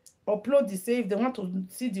upload the save. They want to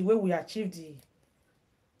see the way we achieve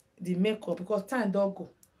the makeup because time don't go.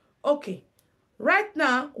 Okay. Right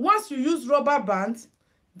now, once you use rubber band,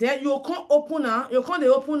 then you can't open her. You can't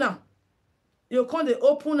open her. You can't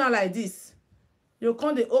open her like this. You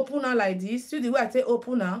can't open her like this. See the way I say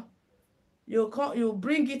open her. You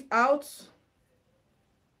bring it out.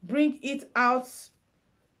 Bring it out.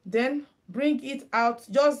 Then bring it out.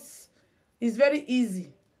 Just it's very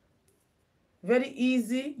easy. Very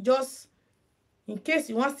easy. Just in case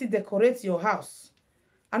you want to decorate your house.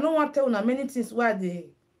 I don't want to tell you many things where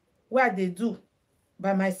they do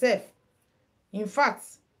by myself. In fact,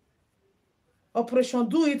 Operation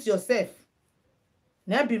Do It Yourself.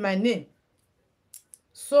 That be my name.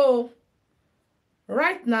 So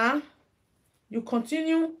right now, you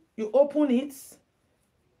continue, you open it.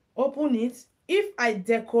 Open it. If I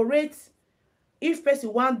decorate, if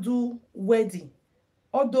person want do wedding,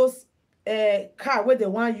 all those car where they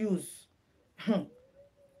want use,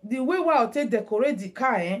 the way I'll take decorate the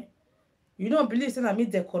car, you don't believe that I mean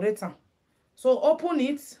decorator. So open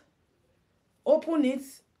it, open it,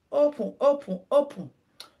 open, open, open.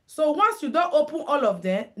 So once you don't open all of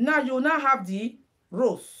them, now you now have the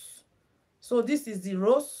rose. So this is the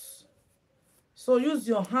rose. So use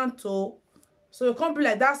your hand to, so you can't be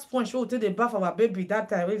like that sponge who will take the bath of a baby that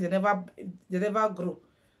time they never grow.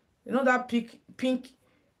 You know that pink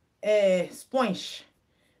sponge.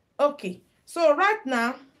 Okay. So right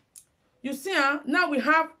now, you see now we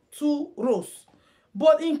have 2 rows.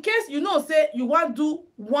 But in case you know say you want to do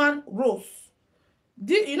 1 rose,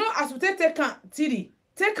 you know as we take 3,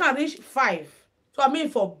 take and reach 5. So I mean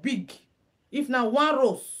for big. If now 1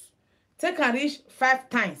 rose, take and reach 5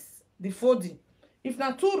 times the folding. If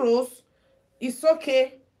now 2 rows, it's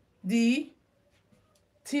okay. The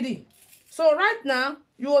 3. So right now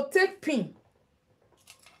you will take pin.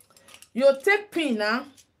 You'll take pin now.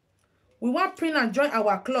 We want pin and join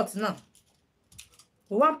our cloth now.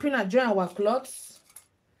 We want pin and join our cloths.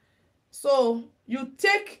 So you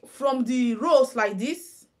take from the rows like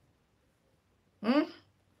this.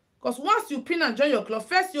 Because once you pin and join your cloth,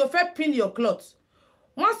 first you first pin your cloth.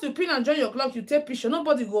 Once you pin and join your cloth, you take picture.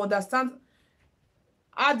 Nobody go understand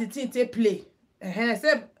how the thing take play.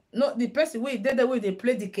 Except no the person where the way they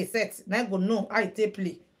play the cassette. Now go know how it take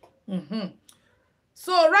play.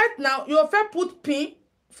 So right now you first put pin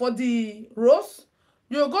for the rows.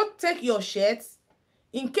 You go take your shirts.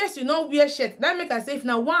 In case you don't wear shirt, that make us say if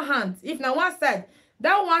now one hand, if now one side,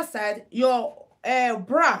 that one side, your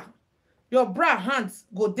bra hands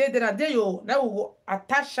go there, then there you that will go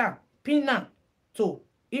attach am, pin am to.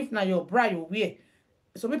 If now your bra you wear,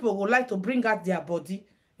 some people would like to bring out their body.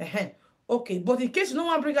 Okay, but in case you don't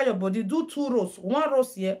want to bring out your body, do 2 rows, 1 row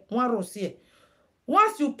here, 1 row here.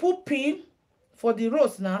 Once you put pin for the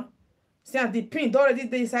rows now, see the pin already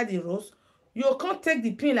there inside the rows, you can't take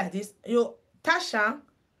the pin like this. You tack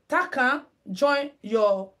am, join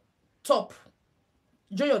your top.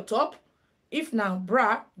 Join your top. If now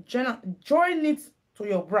bra, join it to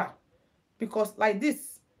your bra. Because like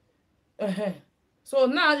this. So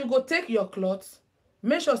now you go take your cloth.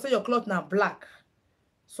 Make sure say your cloth now black.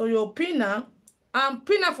 So you pin am and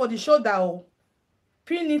pin am for the shoulder. Oh.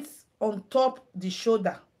 Pin it on top the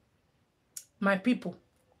shoulder. My people.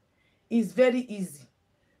 It's very easy.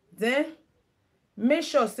 Then make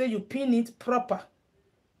sure say you pin it proper.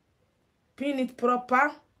 Pin it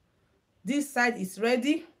proper. This side is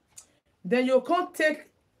ready. Then you can't take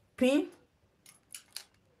pin.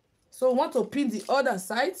 So want to pin the other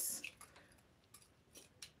sides.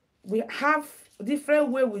 We have different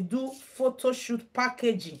way we do photo shoot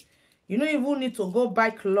packaging. You don't even need to go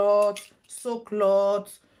buy cloth, sew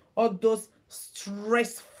cloth, all those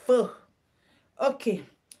stressful. Okay.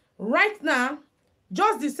 Right now,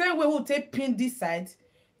 just the same way we'll take pin this side.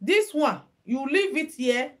 This one, you leave it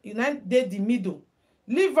here, you know, the middle.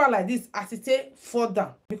 Leave her like this as it take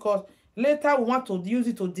further because later we want to use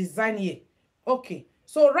it to design here. Okay.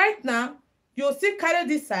 So right now, you'll see carry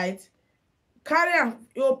this side, carry and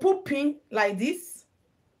you'll put pin like this.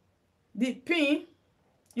 The pin,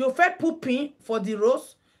 you'll first put pin for the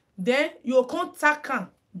rows. Then you come tack am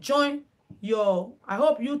join your, I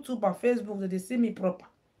hope YouTube and Facebook that they see me proper.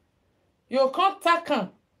 You come tack am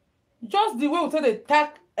just the way we take the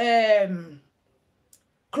tack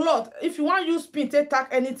cloth. If you want use pin take tack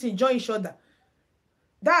anything join each other.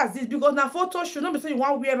 That's it, because na photo shoot. Not be say you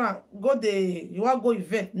want wear am go the, you want go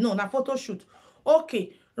event. No, na photo shoot.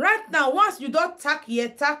 Okay, right now once you don't tack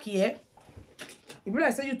here, if you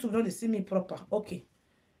like say YouTube don't see me proper. Okay,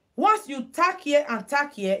 once you tack here and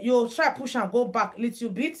tack here, you try push and go back a little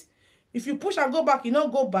bit. If you push and go back, you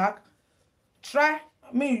don't go back, try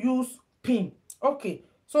me use pin. Okay,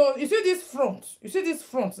 so you see this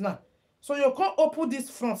front, now. So you can't open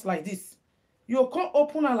this front like this. You can't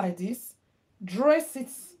open it like this. Dress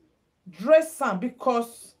am,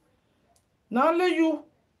 because not only you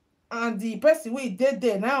and the person we did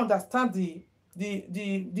there now understand the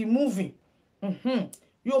moving.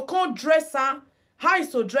 You can't dress am. How you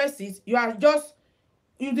so dress it? You are just,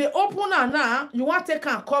 you dey open am now. You want to take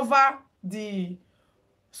and cover the,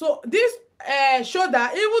 so this shoulder,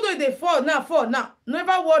 even though they fall now,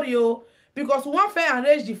 never worry you, because one fair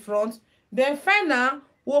arrange the front, then final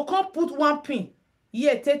we'll come put one pin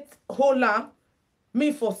here, take hold am,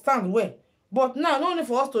 me for stand well. But now no need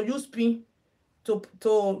for us to use pin to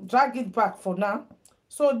drag it back for now.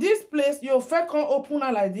 So this place you first come open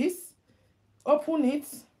am like this, open it,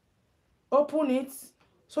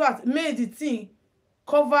 so that make the thing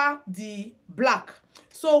cover the black.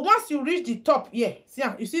 So once you reach the top here, see,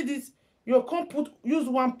 you see this, you come use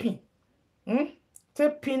one pin,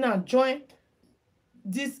 take pin and join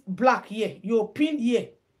this black here. You pin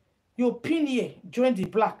here, join the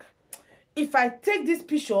black. If I take this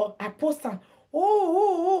picture, I post am.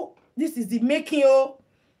 Oh, this is the making. Oh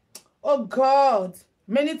God,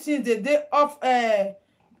 many things they off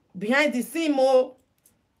behind the scene.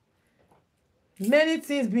 Many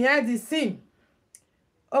things behind the scene.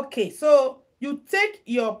 Okay, so you take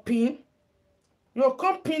your pin, your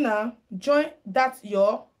come pinner, join that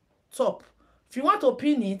your top. If you want to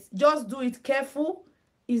pin it, just do it careful.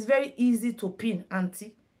 It's very easy to pin,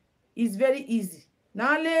 auntie. It's very easy.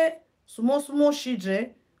 Now, small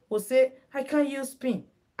children will say, I can't use pin.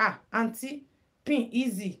 Auntie, pin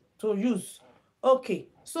easy to use. Okay,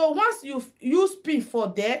 so once you use pin for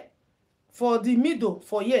there, for the middle,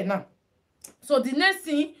 for here now. So the next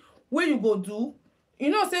thing where you go do, you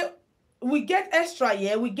know, say we get extra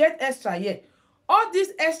here, all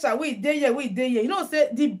this extra we dey here, you know, say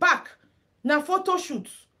the back now photo shoot,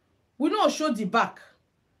 we don't show the back,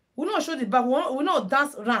 we don't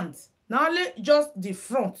dance round. Now only just the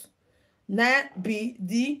front now be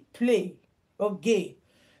the play. Okay,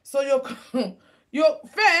 so you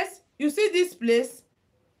first, you see this place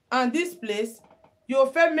and this place, you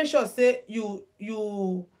first make sure say you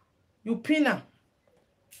pin am.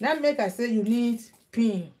 Now make I say you need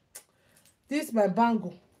pin. This my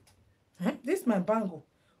bangle. This my bangle.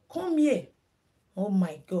 Come here. Oh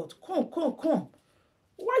my God. Come.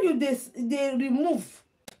 Why you they remove?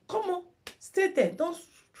 Come on. Stay there. Don't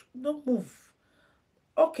move.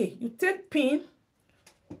 Okay, you take pin.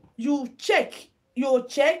 You check. You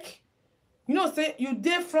know, say you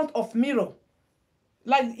dey front of mirror.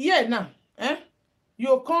 Like here now.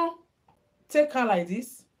 You come take her like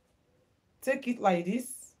this. Take it like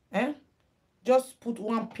this. Just put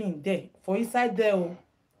one pin there for inside there.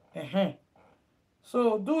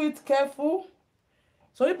 So do it careful.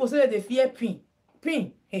 So people say that they fear pin.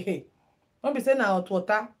 Don't be saying now hot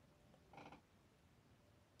water.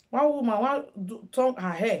 One woman want turn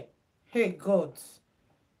her hair. Hey God.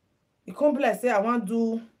 It can't be like say I want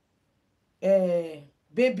to do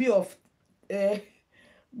baby of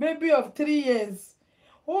 3 years.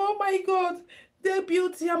 Oh my God. Deg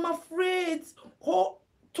Beauty, I'm afraid. Oh,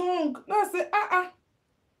 tongue. Now I say, I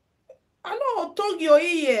know tongue your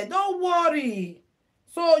ear. Don't worry.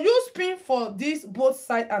 So use pin for this both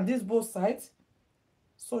side and this both sides.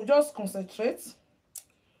 So just concentrate.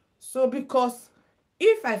 So because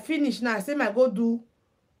if I finish now, I say I go do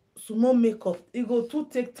some more makeup. It go to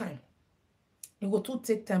take time.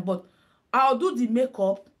 But I'll do the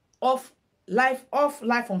makeup off live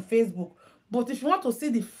on Facebook. But if you want to see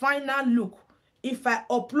the final look, if I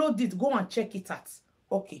upload it, go and check it out.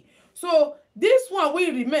 Okay, so this one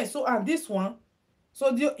will remain. So and this one,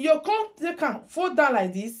 so you can fold down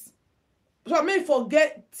like this. So I may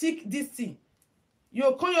forget thick this thing.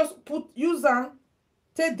 You can just use and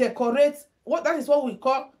take decorate. That is what we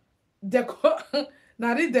call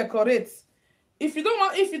decorate. If you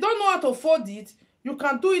don't know how to fold it, you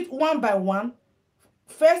can do it one by one.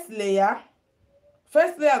 First layer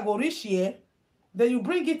go reach here. Then you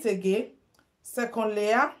bring it again. Second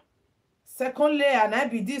layer, and I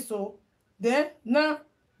be this. So then now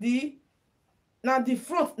the now the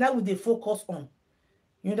front now we dey focus on.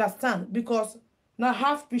 You understand? Because now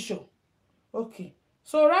half picture. Okay.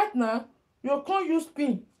 So right now, you can't use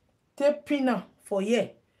pin. Take pin now for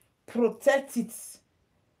here. Protect it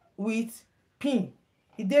with pin.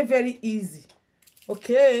 It is very easy.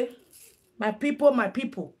 Okay. My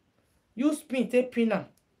people. Use pin, take pin now.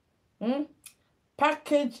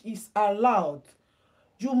 Package is allowed.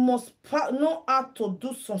 You must know how to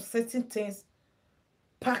do some certain things.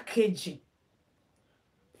 Packaging.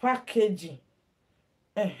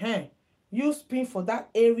 Use pin for that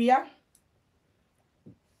area.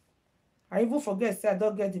 I even forget, say I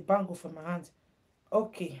don't get the bangle for my hand.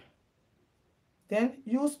 Okay. Then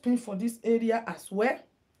use pin for this area as well.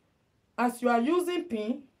 As you are using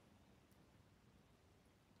pin,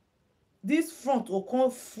 this front will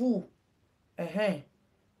come full.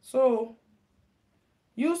 So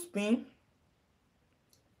use pin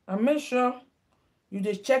and make sure you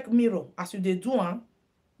dey check mirror as you dey do am.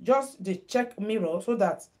 Just dey check mirror so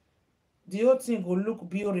that the whole thing will look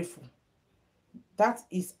beautiful. That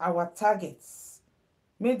is our target.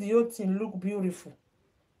 Make the whole thing look beautiful.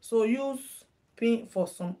 So use pin for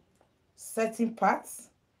some certain parts.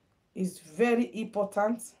 It's very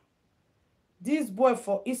important. This boy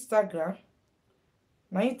for Instagram,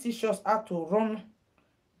 now he teach us how to run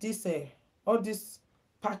this all this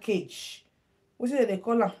package. What is they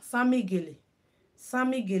call am? Sammy Gele.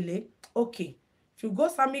 Okay. If you go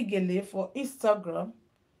Sammy Gele for Instagram,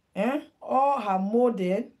 all her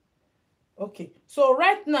model. Okay. So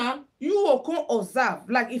right now, you will come observe.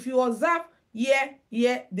 Like if you observe here,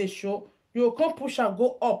 the show, you will come push and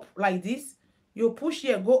go up like this. You push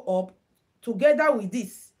here, go up together with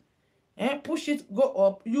this. Push it, go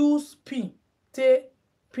up. Use pin. Take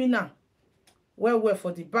pinner. Well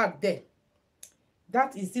for the back there.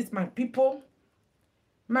 That is it, my people.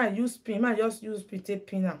 Might use pin. Might just use pin. Take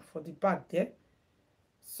pinner for the back there.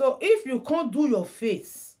 So if you can't do your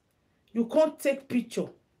face, you can't take picture,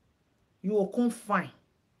 you will come fine.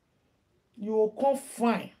 You will come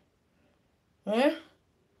fine.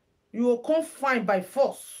 You will come fine by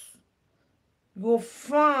force. You will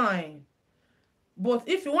fine. But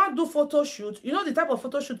if you want to do photo shoot, you know the type of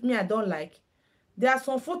photo shoot me I don't like. There are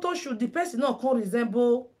some photo shoot the person not can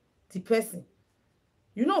resemble the person.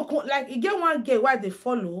 You know, like you get one girl why they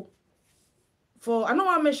follow. For I don't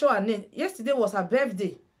want to make sure her name. Yesterday was her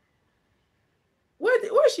birthday.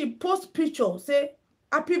 When she post picture, say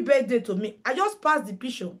happy birthday to me. I just pass the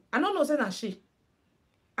picture. I don't know say na she.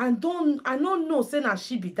 I don't know say na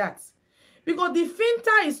she be that. Because the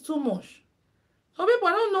filter is too much. Some people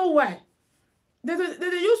I don't know why. They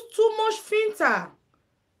use too much filter.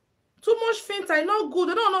 Too much filter is not good.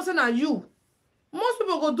 They don't know say na you. Most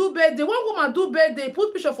people go do birthday. One woman do birthday,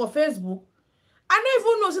 put picture for Facebook. I don't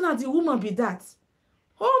even know say na the woman be that.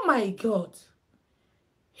 Oh my God.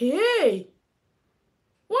 Hey.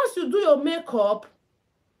 Once you do your makeup,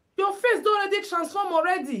 your face don't already transform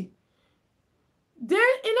already. Then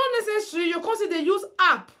it's not necessary. You can see they use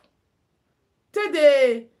app. Take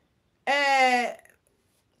the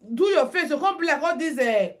do your face. You can't be like all these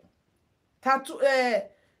tattoo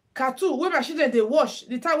cartoon where my children they wash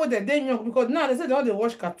the time when they're young, because now they say they don't they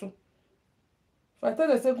wash cartoon. If I tell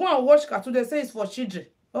them say go and watch cartoon, they say it's for children.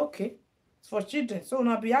 Okay, it's for children. So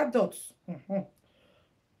now be adults.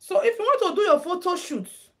 So if you want to do your photo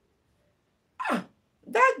shoots,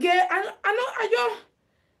 that girl, I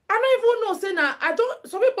don't even know. Say now I don't.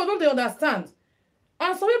 Some people don't they understand,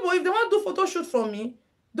 and some people if they want to do photo shoot from me,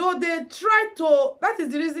 though they try to. That is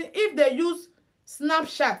the reason if they use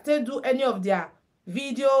Snapchat, they do any of their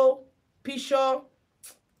video, picture.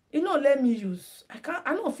 You know, let me use. I can't.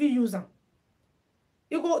 I don't feel use them.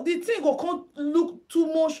 You go. The thing go can't look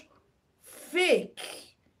too much fake.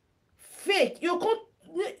 You can't.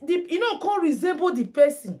 You know, can't resemble the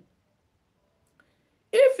person.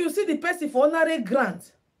 If you see the person for honorary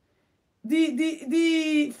grant,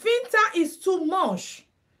 the filter is too much.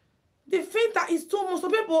 The filter is too much. So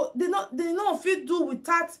people they not feel do with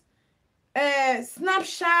that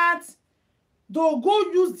Snapchat. They'll go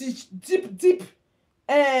use the deep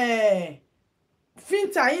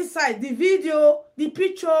filter inside the video, the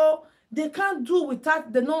picture. They can't do with that.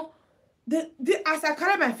 As I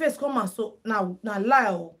carry my face come and so now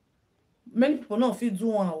lie. Many people don't feel do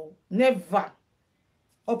one. Never.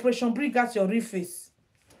 Operation bring out your real face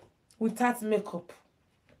without makeup.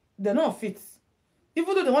 They not fit.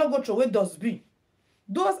 Even though they want to go through where does be.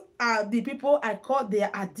 Those are the people I call they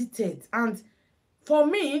are addicted. And for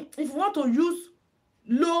me, if you want to use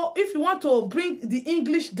low, if you want to bring the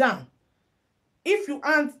English down, if you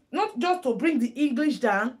and not just to bring the English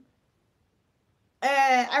down,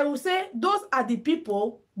 I will say those are the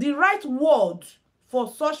people, the right word for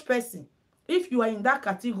such person. If you are in that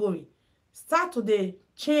category, start to the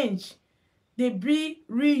change, they be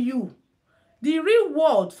real you. The real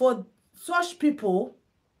word for such people,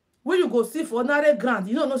 when you go see for another grant,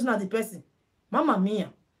 you don't know not the person. Mama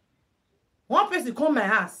mia. One person come my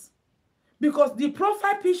house because the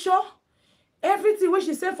profile picture, everything when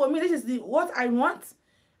she said for me, this is the what I want.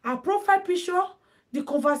 Her profile picture, the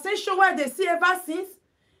conversation where they see ever since,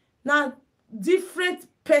 now different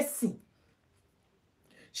person.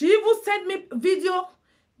 She even sent me video.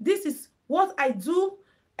 This is what I do.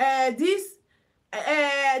 This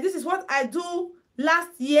is what I do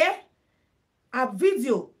last year. A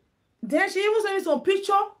video. Then she even sent me some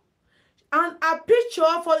picture and a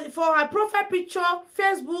picture for her profile picture,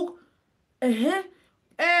 Facebook,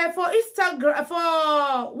 for Instagram,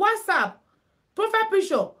 for WhatsApp, profile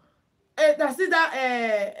picture. That's it,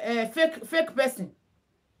 that fake person.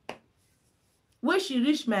 When she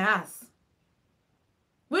reached my house.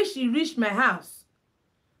 When she reached my house.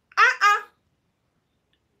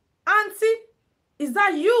 Auntie, is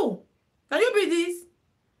that you? Can you be this?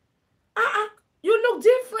 You look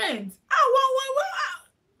different.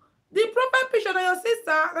 The profile picture of your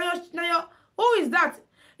sister, who is that?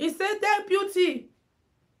 He said Deg Beauty.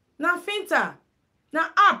 Now Finta. Now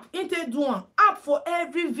app into doing app for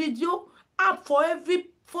every video, app for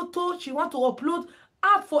every photo she want to upload,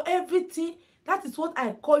 app for everything. That is what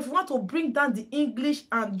I call, if you want to bring down the English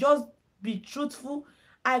and just be truthful,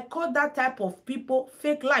 I call that type of people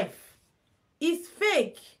fake life. It's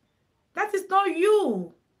fake. That is not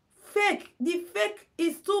you. Fake. The fake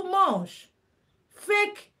is too much.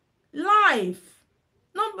 Fake life.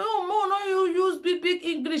 No, you use big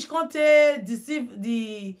English can't deceive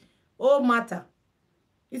the whole matter.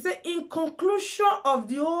 He said, in conclusion of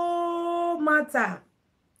the whole matter,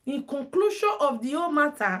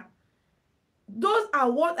 those are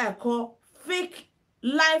what I call fake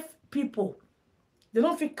life people. They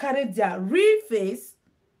don't feel carry their real face.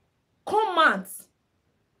 Comments.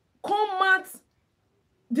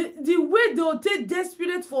 The way they'll take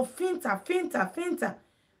desperate for finta.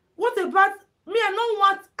 What about me?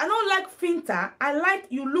 I don't like finta. I like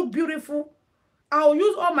you look beautiful. I'll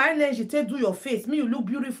use all my energy to do your face. Me, you look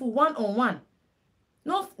beautiful one-on-one.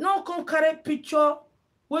 No come carry picture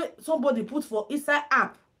where somebody put for inside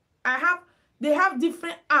app. They have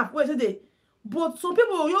different app where they, but some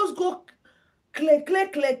people will just go clear,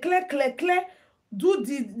 do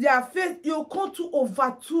their face. You come to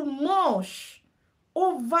over too much.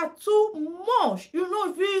 You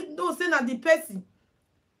know, if you don't say that the person.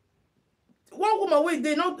 One woman wey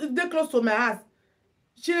they close to my house.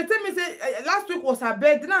 She tell me say last week was her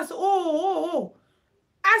birthday. Then I said, oh.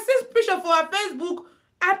 I see picture for her Facebook.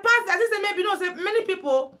 I say maybe no, say many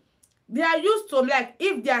people they are used to, like,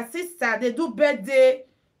 if their sister they do birthday,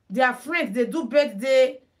 their friends they do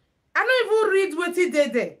birthday. I don't even read what it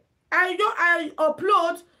did there. I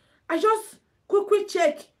upload. I just quickly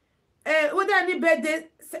check whether any birthday,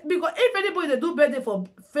 because if anybody they do birthday for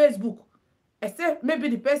Facebook, except maybe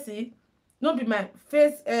the person not be my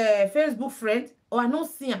Facebook friend, or I don't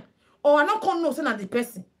see him, or I don't know say na the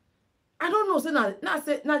person. I don't know say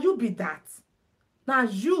now you be that. Now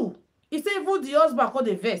you. He say even the husband call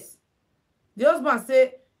the verse. The husband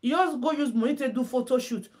say he just go use money to do photo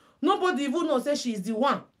shoot. Nobody even know say she is the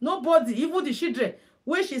one. Nobody, even the children,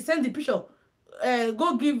 when she send the picture,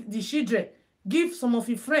 go give the children, give some of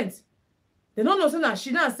his friends. They don't know say now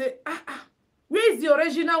she now say, where is the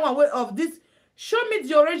original one of this? Show me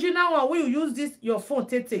the original one where you use this your phone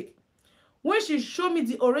take. When she show me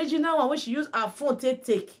the original one when she use her phone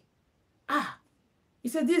take. He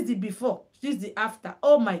said this is the before, this is the after.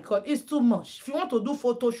 Oh my God, it's too much. If you want to do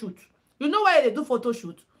photo shoot, you know why they do photo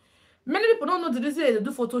shoot? Many people don't know the reason they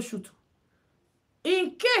do photo shoot.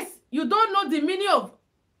 In case you don't know the meaning of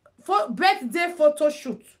birthday photo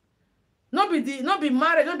shoot, not be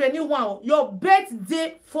married, not be anyone. Your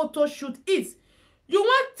birthday photo shoot is you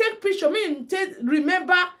want take picture.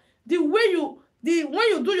 Remember the way when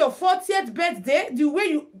you do your 40th birthday, the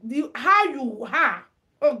way how you are.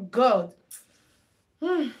 Oh God.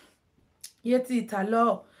 Yet it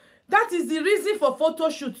allow. That is the reason for photo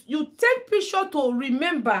shoot. You take picture to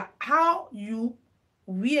remember how you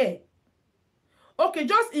wear. Okay,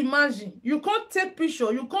 just imagine. You can't take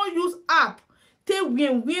picture. You can't use app. Take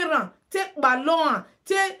wear, take ballon,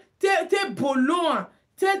 take bolon,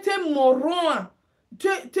 take moron,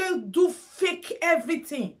 take do fake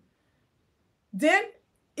everything. Then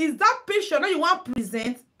is that picture that you want to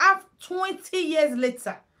present after 20 years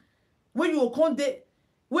later, when you come there,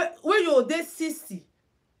 when you're there 60,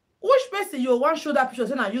 Which person you want show that picture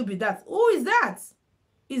say that you be that? Who is that?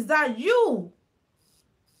 Is that you?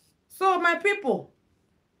 So my people,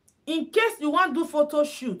 in case you want to do photo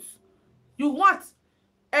shoot, you want,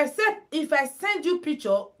 except if I send you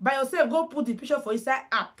picture by yourself, go put the picture for inside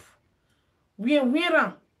app. Wear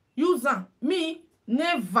am, use am. Me,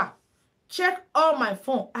 never. Check all my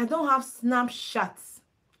phone. I don't have Snapchat.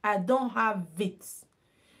 I don't have it.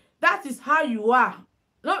 That is how you are.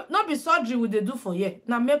 Not be surgery we they do for you.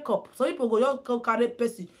 Now makeup. So people go carry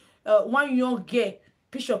person. One young girl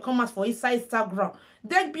picture come out for inside Instagram.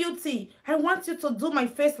 Deg Beauty, I want you to do my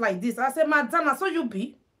face like this. I said, Madam, I saw you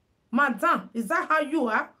be. Madam, is that how you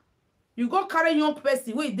are? You go carry young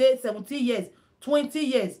person wait there 17 years, 20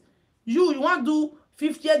 years. You want to do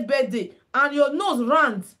 50th birthday and your nose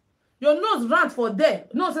round. Your nose round for there.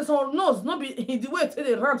 No, say some nose, not be the way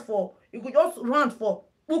they round for. You could just round for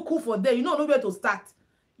Okuku for there. You don't know where to start.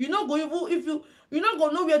 You not go even if you not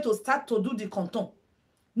gonna know where to start to do the contour.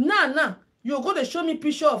 Now, you're going to show me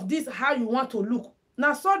picture of this how you want to look.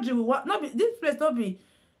 Now surgery we want not be this place don't be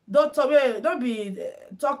doctor don't be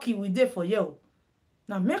talking with there for you.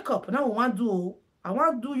 Now makeup. Now we want do I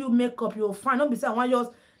want do you makeup, you'll find. Don't be say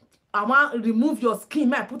I want remove your skin,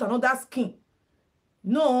 may I put another skin.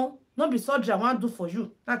 No, not be surgery I want do for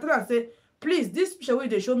you. Now tell her say, please, this picture where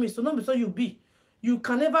they show me, so not be so you be. You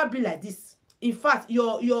can never be like this. In fact,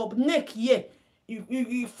 your neck here,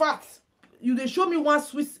 in fact, you they show me one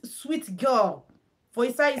sweet girl for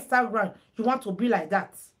inside Instagram. You want to be like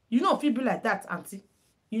that. You know if you be like that, auntie.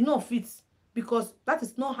 You know if it's because that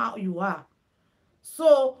is not how you are.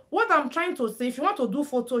 So what I'm trying to say, if you want to do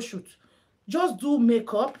photo shoot, just do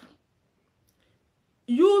makeup.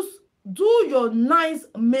 Do your nice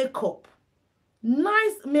makeup.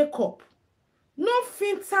 Nice makeup. No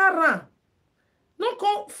filter. No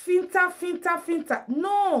come filter.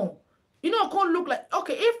 No. You know, can't look like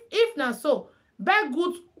okay, if now so buy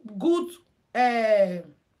good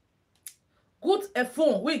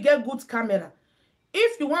phone, we get good camera.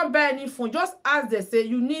 If you want buy any phone, just ask they say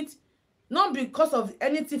you need, not because of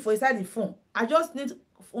anything for inside the phone. I just need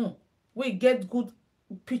phone. We get good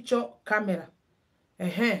picture camera.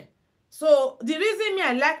 So the reason me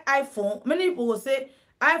I like iPhone, many people will say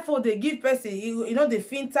iPhone they give person, you know, the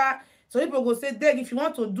filter. So people will say, Deg, if you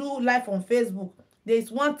want to do live on Facebook, there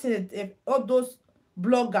is one thing that all those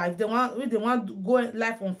bloggers, if they want to go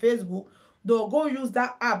live on Facebook, they'll go use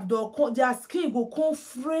that app. Their skin go come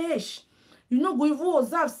fresh. You know, go even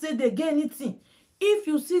observe say they get anything. If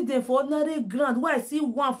you see them for ordinary ground, where I see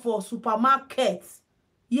one for supermarkets,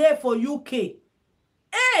 yeah, for UK.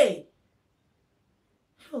 Hey!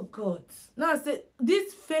 Oh God. Now I say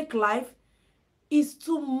this fake life is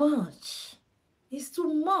too much. It's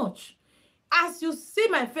too much. As you see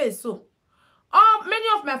my face, so many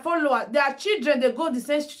of my followers, their children, they go the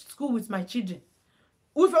same school with my children.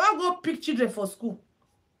 If I go pick children for school,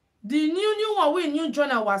 the new one we new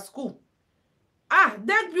join our school.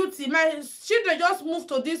 Deg Beauty, my children just moved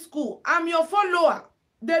to this school. I'm your follower.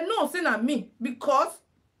 They know say na me because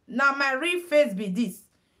now my real face be this.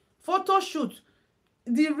 Photo shoot.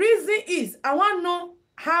 The reason is I want to know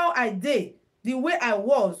how I did, the way I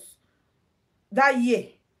was that year.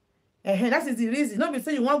 That is the reason. Not be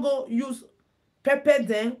say you want to go use pepper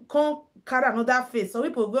then come carry another face. So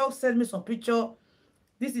people go send me some picture.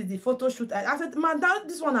 This is the photo shoot. I said, man,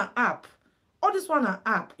 this one an app. All this one an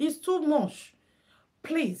app. It's too much.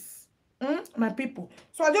 Please, my people.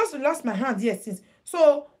 So I just lost my hand here since.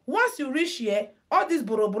 So once you reach here, all this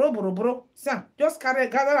bro, Sam, just gather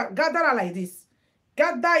like this.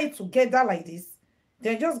 Gather it together like this.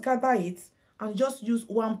 Then just gather it and just use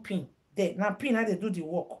one pin there. Now pin how they do the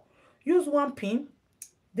work. Use one pin.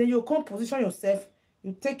 Then you come position yourself.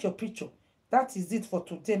 You take your picture. That is it for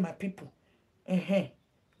today, my people.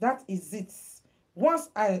 That is it. Once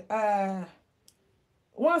I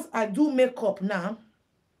do makeup now,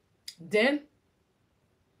 then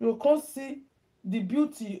you can see the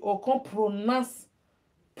beauty or can pronounce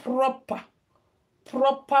proper.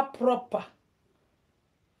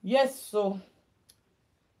 Yes, so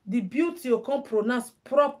the beauty or can pronounce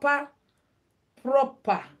proper.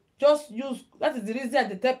 Just use, that is the reason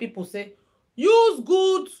I tell people say, use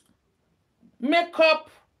good makeup.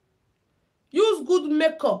 Use good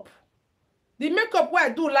makeup. The makeup what I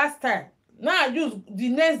do last time, now I use the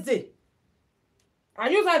next day. I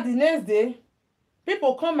use that the next day.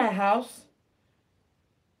 People come my house.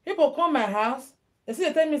 They see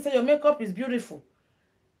they tell me say your makeup is beautiful.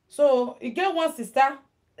 So you get one sister.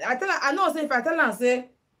 I know say if I tell her say,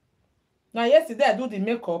 now yesterday I do the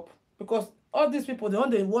makeup because all these people they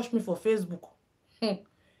want to watch me for Facebook.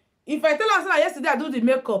 If I tell her say yesterday I do the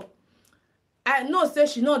makeup, I know say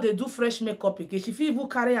she know they do fresh makeup again. She fit even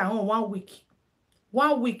carry her own 1 week.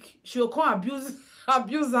 1 week, she'll come abuse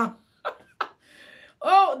her.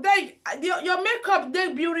 Oh, your makeup,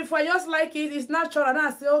 they beautiful. I just like it. It's natural. And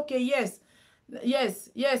I say, okay, yes,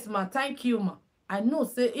 ma. Thank you, ma. I know,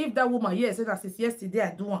 say, if that woman, yes, say that since yesterday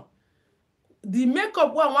I do one. The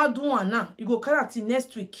makeup one I want do one now. You go carry it till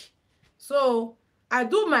next week. So, I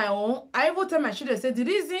do my own. I even tell my children, say, the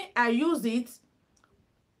reason I use it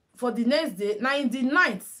for the next day, now in the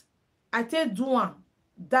night, I take do one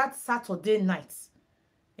that Saturday night.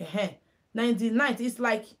 Now in the night, it's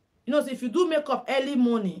like, you know, so if you do makeup early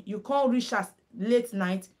morning, you can't reach us late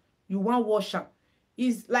night, you want wash up.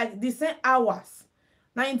 It's like the same hours.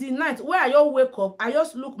 Now in the night, where I just wake up, I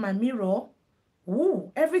just look my mirror.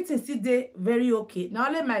 Ooh, everything still there very okay. Now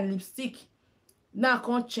only my lipstick. Now I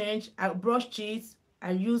can't change. I brush teeth.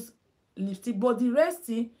 I use lipstick. But the rest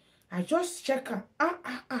thing, I just check her.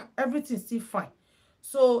 Everything still fine.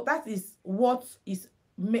 So that is what is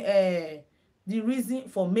the reason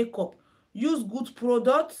for makeup. Use good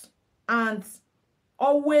products and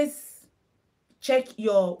always check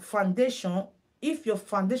your foundation. If your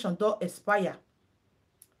foundation don't expire,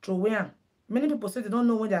 throw away. Many people say they don't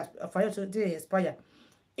know when their foundation expire.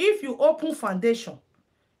 If you open foundation,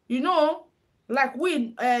 you know, like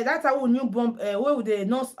we that's our newborn where they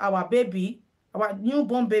nurse our baby, our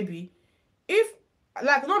newborn baby. If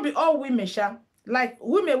like not be all women, like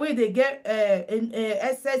women where they get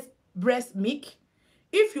excess breast milk.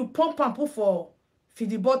 If you pump and put for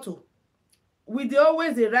the bottle, we dey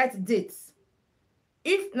always dey write dates.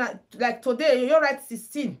 If na like today you write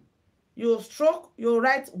 16, you stroke you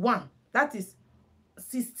write 1. That is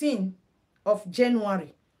 16 of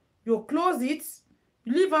January. You close it,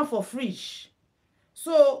 you leave am for fridge.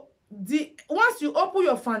 So the once you open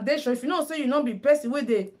your foundation, if you know say you no be person wey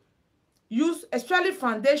dey use especially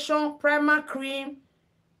foundation, primer cream,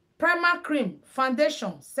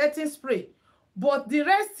 foundation, setting spray. But the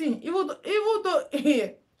rest thing, even though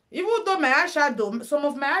my eyeshadow, some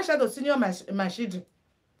of my eyeshadow senior my children,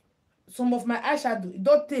 some of my eyeshadow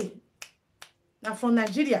don't take. Now from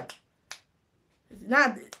Nigeria.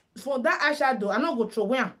 Now for that eyeshadow, I not go throw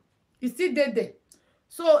away. It's still there.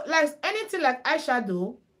 So like anything like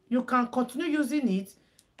eyeshadow, you can continue using it.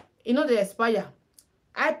 You know they expire.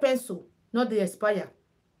 Eye pencil, not they expire.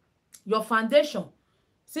 Your foundation,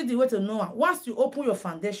 see the way to know. Once you open your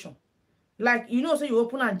foundation, like you know, so you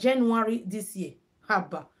open on January this year.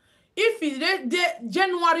 Haba. If it's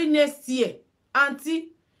January next year,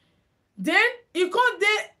 auntie, then you come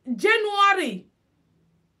there January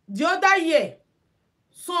the other year.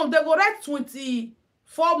 Some they go write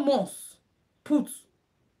 24 months put.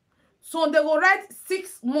 Some they go write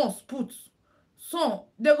 6 months put. Some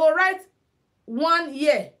they go write 1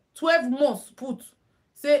 year, 12 months put.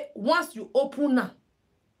 Say once you open now,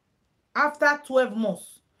 after 12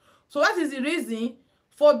 months. So that is the reason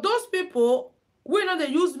for those people we know they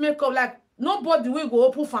use makeup like nobody will go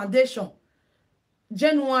open foundation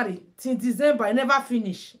January till December I never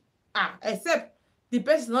finish. Except the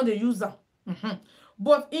person not the user.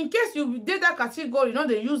 But in case you did that category, not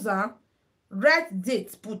the user, write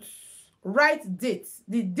date, write date.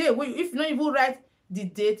 The day when if you not even write the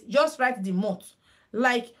date, just write the month.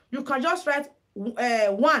 Like you can just write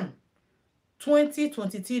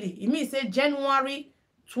 1/2023. It means say January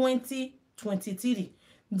 2023.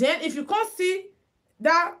 Then if you can't see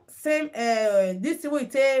that same this way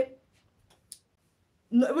it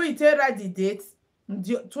write the date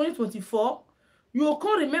 2024, you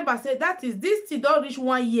can remember say that is this till don't reach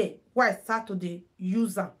 1 year why I start to the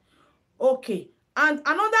user. Okay, and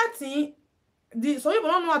another thing, so people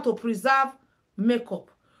don't know how to preserve makeup.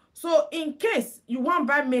 So in case you want to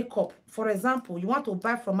buy makeup, for example, you want to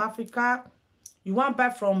buy from Africa, you want to buy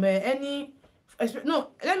from any, no,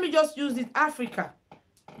 let me just use it, Africa,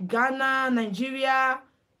 Ghana, Nigeria,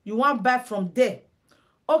 you want to buy from there.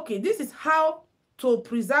 Okay, this is how to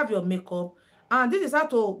preserve your makeup, and this is how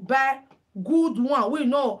to buy good one. We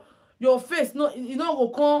know your face, no, you know, go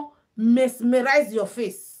come mesmerize your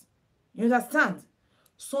face. You understand?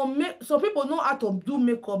 So people know how to do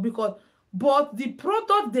makeup but the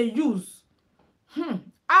product they use,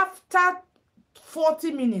 after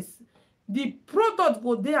 40 minutes, the product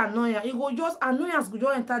go there annoying. It go just annoyance go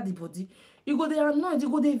just enter the body. You go there annoying, you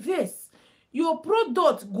go there vex. Your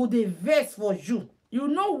product go there vex for you. You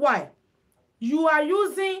know why? You are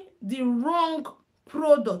using the wrong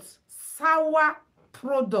product, sour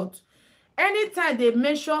product. Anytime they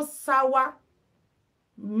mention sour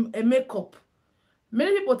makeup,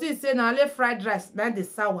 many people think say na only fried rice na dey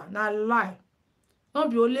sour. Na lie. Not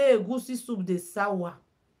be only egusi soup dey sour.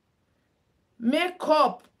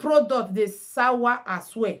 makeup product dey sour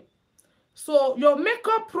as well. So your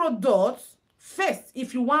makeup products first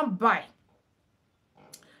if you want buy,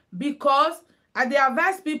 because I dey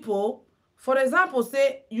advise people, for example,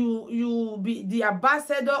 say you be the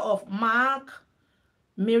ambassador of MAC,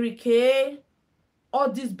 Mary Kay, all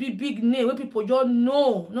these big name wey people just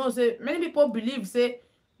know. No, say many people believe say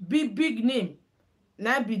big name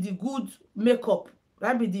na be the good makeup,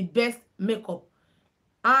 that be the best makeup,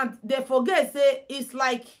 and they forget say it's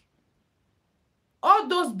like all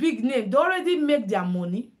those big names they already make their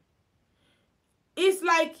money. It's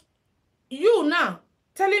like you now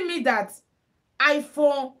telling me that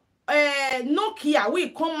iPhone Nokia we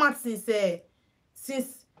come out since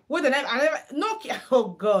what the name Nokia, oh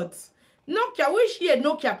God, Nokia, which year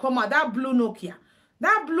Nokia come out? That blue Nokia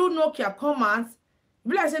come out,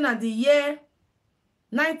 be like saying at the year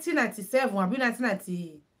 1997 or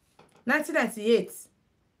 1998.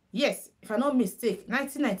 Yes, if I'm not mistake,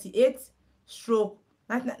 1998 stroke.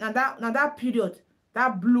 Now that period,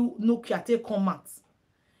 that blue Nokia take come out.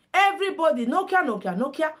 Everybody Nokia.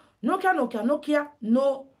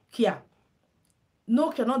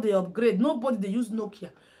 Nokia not the upgrade. Nobody they use Nokia.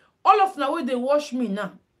 All of now way they watch me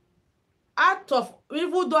now. Out of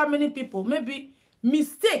even though many people maybe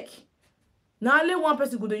mistake. Now only one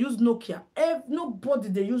person could they use Nokia. Nobody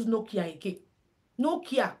they use Nokia again.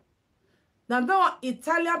 Nokia. Now that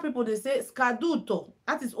Italian people they say scaduto.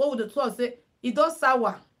 That is what the talk say. It does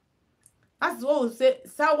sour. That is what we say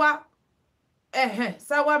sour.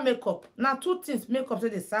 Sour makeup. Now two things makeup say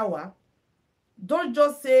the sour. Don't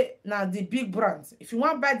just say now the big brands. If you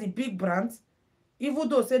want to buy the big brands, even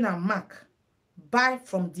though say now MAC, buy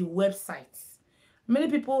from the websites. Many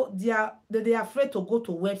people they are afraid to go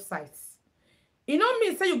to websites. You know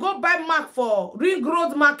me say you go buy MAC for Ring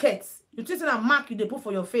Road markets. You think that MAC you they put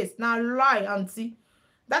for your face. Now lie, auntie.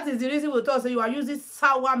 That is the reason we thought say you are using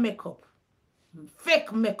sour makeup,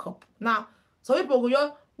 fake makeup. Now some people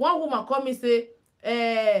go, one woman call me say,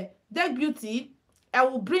 Deg Beauty, I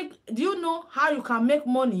will bring. Do you know how you can make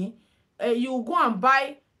money? You go and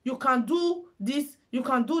buy. You can do this. You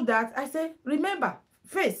can do that. I say, remember,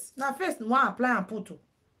 face. Now face, one apply and put.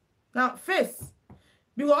 Now face,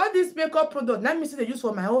 because all this makeup product, let me see the use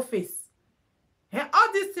for my whole face. And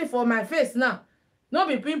all this thing for my face now, not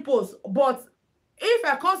be pimples. But if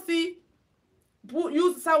I can't see,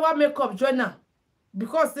 use sour makeup joiner,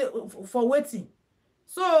 because for waiting.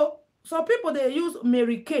 So people they use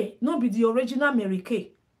Mary Kay, not be the original Mary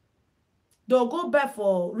Kay. They'll go back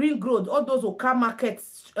for Ring Road, all those Oka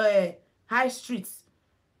markets, high streets.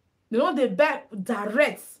 They don't they buy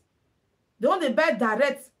direct. They don't they buy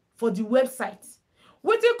direct for the website.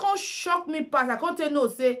 What they can't shock me past. I can't tell no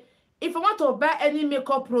say if I want to buy any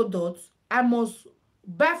makeup products, I must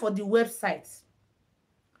buy for the website.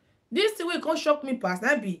 This thing will can't shock me past.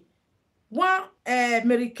 That be one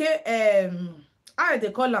Mary Kay how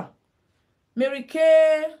they call them? Mary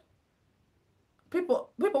Kay.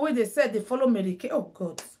 People when they said they follow Mary Kay. Oh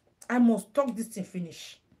God, I must talk this thing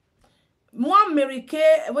finish. One Mary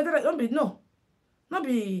Kay, whether don't be no, not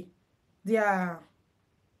be their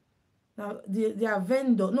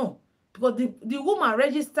vendor, no, because the woman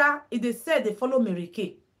register if they said they follow Mary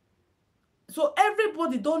Kay. So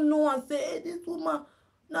everybody don't know and say, hey, this woman,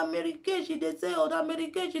 na Mary Kay she they say, oh, that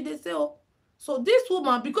Mary Kay she they say, oh. So this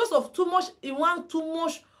woman, because of too much, he want too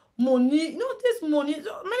much money. You know, this money,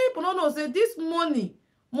 many people don't know, say this money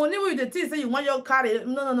with the thing say you want your car.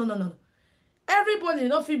 No. Everybody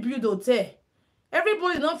not fit build hotel.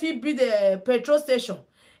 Everybody not fit build a petrol station.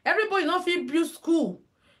 Everybody not fit build school.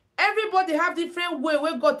 Everybody have different way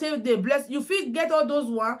where God tell they bless. You fit get all those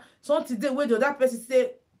one. Something they where the other person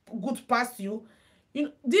say good past you. You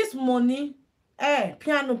know, this money,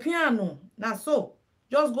 piano. Now so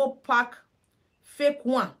just go pack fake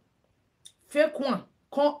one.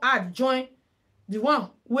 Come add join the one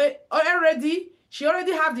where she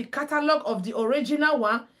already have the catalog of the original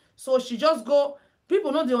one. So she just go,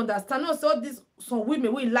 people know they understand. No, so this some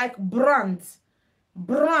women we like brands.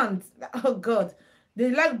 Oh God.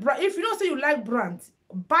 They like brand. If you don't say you like brands,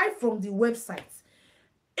 buy from the website.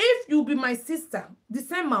 If you be my sister, the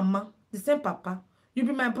same mama, the same papa. You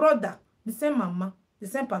be my brother, the same mama, the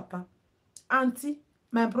same papa. Auntie,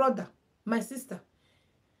 my brother, my sister.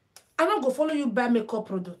 I don't go follow you buy makeup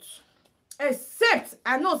products. Except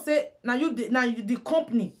I know say now you the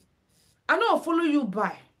company. I don't follow you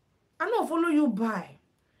buy.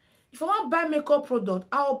 If I want to buy makeup product,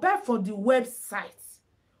 I'll buy from the website.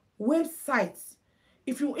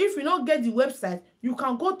 If you don't get the website, you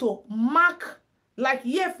can go to MAC, like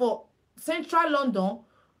here for Central London,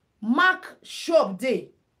 MAC shop day.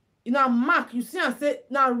 Now mark, you see and say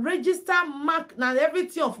now register mark, now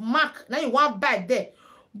everything of mark, now you want buy there.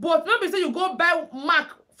 But not be say you go buy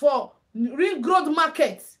mark for ring road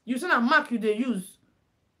market. You say na mark you dey use,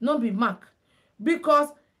 no be mark. Because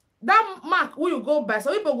that mark wey you go buy,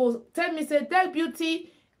 some people go tell me say Deg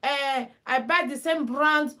Beauty, I buy the same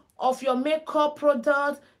brand of your makeup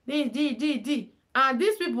product, d. And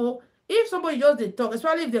these people, if somebody just dey talk,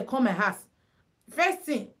 especially if they come my house, first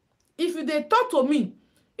thing, if you dey talk to me,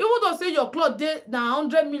 even though say your cloth dey na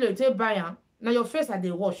 100 million you take buy am, na your face I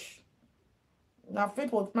dey wash. Na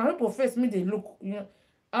people face me dey look, you know.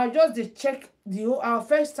 I just dey check the whole. I'll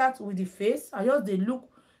first start with the face. I just dey look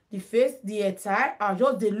the face, the attire. I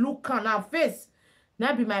just dey look her face.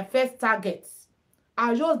 Now be my first target.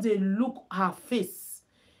 I just dey look her face.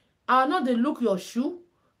 I no dey look your shoe.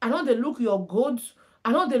 I no dey look your goods.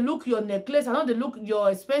 I no dey look your necklace. I no dey look your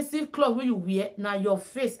expensive clothes wey you wear. Na your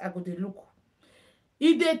face I go dey look.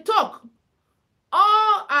 If they talk,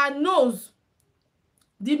 all her nose,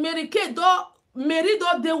 the Mary Kay Mary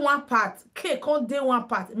don dey one part, K come dey one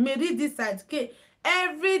part, Mary this side, K,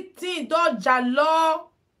 everything don jalo.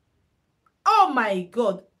 Oh my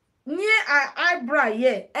God, near her eyebrow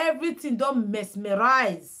here, everything don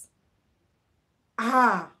mesmerize.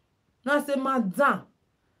 Now say, madam,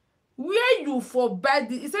 where you for buy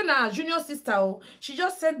this? He said, na junior sister, oh, she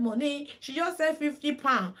just sent money, she just sent 50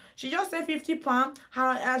 pounds, she just sent 50 pounds,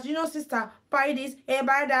 her junior sister, buy this,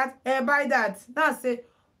 buy that, buy that. Now say,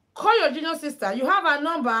 call your junior sister. You have her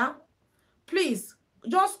number? Please,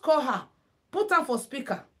 just call her. Put her for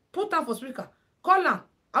speaker. Put her for speaker. Call her.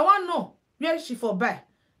 I want to know where she for buy.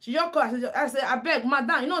 She just call. I say, I beg,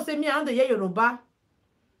 madam, you know, say me, I don't hear Yoruba.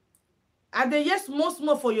 I dey hear small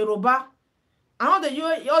for Yoruba. I want to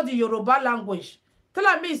hear all the Yoruba language. Tell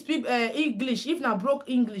her me speak English. If not broke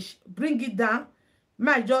English, bring it down.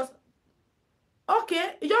 Might just,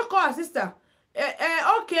 okay, you just call her sister.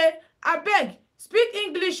 Okay, I beg. Speak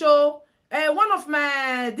English, oh. One of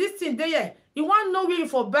my this thing there. You want to know where you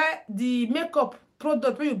for buy the makeup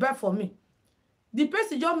product where you buy for me. The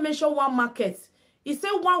person just mention one market. He say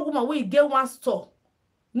one woman where you get one store.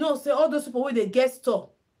 No, say all those people where they get store.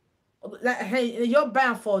 Like, hey, you're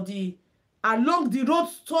buying for the along the road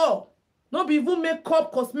store. No be even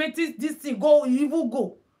makeup, cosmetics, this thing go, you even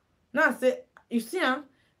go. Now say, you see,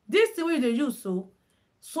 this thing where they use, so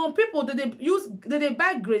some people they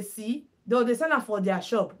buy Gracie. They sell them for their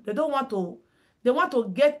shop. They want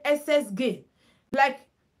to get excess gain. Like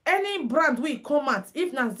any brand we come at,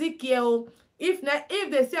 if na ZKL, if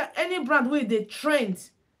they see any brand with the trend,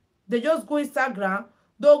 they just go Instagram,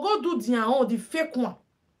 they'll go do their own, the fake one.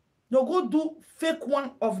 They'll go do fake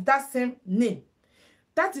one of that same name.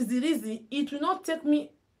 That is the reason it will not take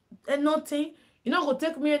me nothing. It's not going to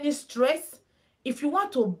take me any stress. If you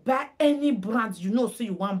want to buy any brand, you know, so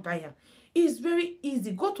you want to buy them. It's very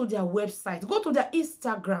easy. Go to their website. Go to their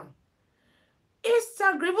Instagram.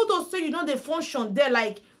 Instagram, even though say you know the function there,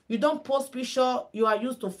 like you don't post picture, you are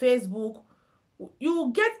used to Facebook.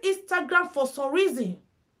 You get Instagram for some reason.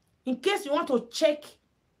 In case you want to check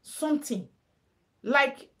something.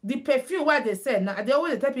 Like the perfume where they say, now they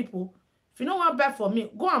always tell people, if you don't want to buy for me,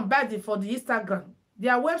 go and buy it for the Instagram.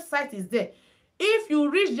 Their website is there. If you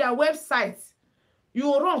reach their website, you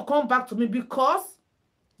will run come back to me because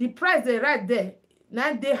the price they right there,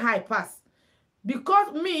 now they high pass.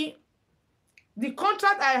 Because me, the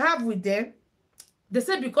contract I have with them, they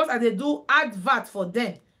say because I they do advert for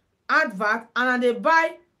them, advert, and they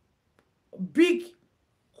buy big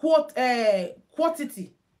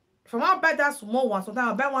quantity. If I want to buy that small one,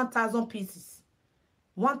 sometimes I buy 1,000 pieces.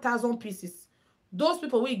 1,000 pieces. Those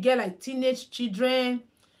people will get like teenage children,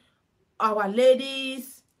 our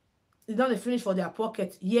ladies, they don't finish for their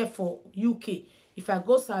pocket here for UK. If I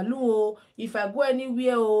go salon, if I go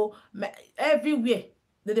anywhere, everywhere,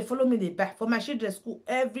 they follow me, they buy. For my children's school,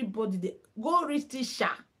 everybody, they go reach teacher,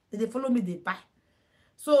 they follow me, they buy.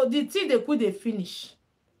 So the thing they could, they finish.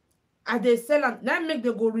 And they sell, and that make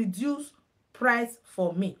them go reduce price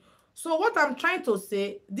for me. So what I'm trying to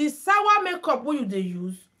say, the sour makeup what you they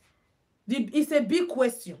use, it's a big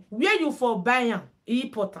question. Where you for buying is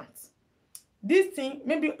important. This thing,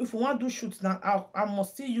 maybe if you want to do shoots now, I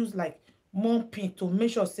must still use like more pin to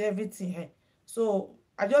make sure say everything here. So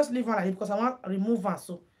I just leave one like it because I want to remove one.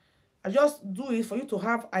 So I just do it for you to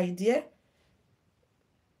have idea.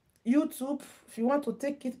 YouTube, if you want to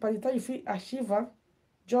take it by the time you feel achiever,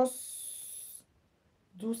 just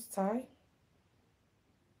do style.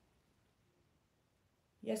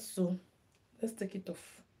 Yes, so let's take it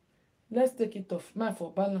off. Let's take it off. Man,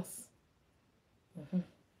 for balance.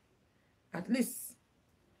 At least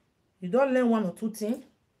you don't learn one or two things.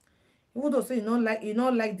 Even though say you don't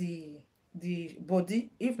like the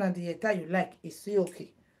body, if not the hair you like, it's still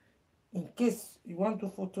okay. In case you want to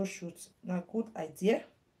photo shoot, na good idea. In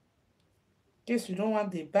case you don't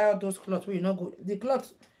want to buy all those clothes where you not go. The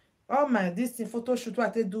clothes, all my this thing photo shoot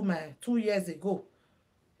what I do my 2 years ago.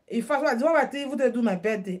 In fact, the one I even they do my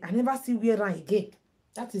birthday, I never see wear am again.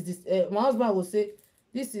 That is this. My husband will say,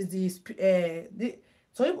 this is the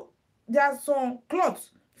so if, there are some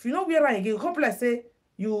clothes. If you not wear am again, couple like say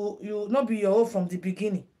you not be your own from the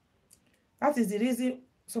beginning. That is the reason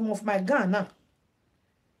some of my gown now.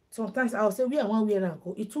 Sometimes I'll say, where I want wear and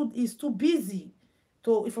go. It's too busy.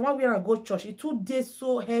 So if I want wear and go church, it too day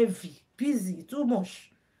so heavy, busy, too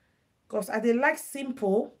much. Because I dey like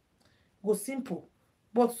simple, go simple.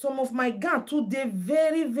 But some of my gown too dey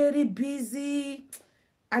very, very busy.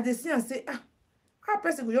 I dey see and say, how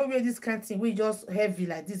person go just wear this kind of thing? We just heavy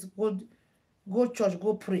like this. Go church,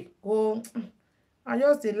 go pray, go. I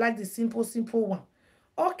just dey like the simple one.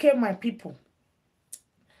 Okay, my people.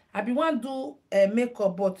 I be want do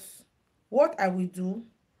makeup, but what I will do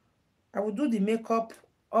the makeup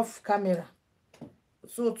off camera.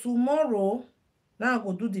 So tomorrow, now I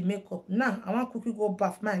go do the makeup. Now I want quickly go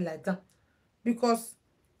bath mine like that, because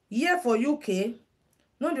here for UK,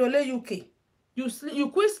 not the only UK. You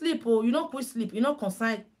quit sleep, or you not quit sleep. You not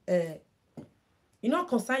concern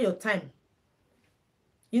your time.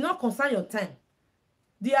 You not concern your time.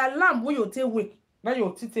 The alarm when you take wake, now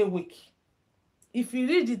you take wake. If you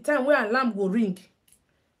reach the time where alarm go ring,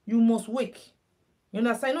 you must wake. You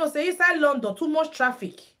understand? You know, say inside London, too much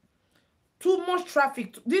traffic. Too much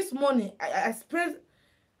traffic. This morning, I spent,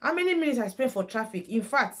 how many minutes I spent for traffic? In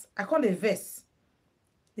fact, I can't invest.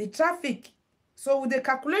 The traffic. So with the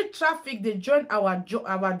calculate traffic, they join our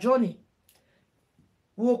journey.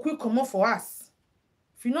 We will quick come up for us.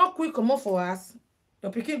 If you not quick come up for us,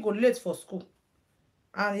 your pikin go late for school.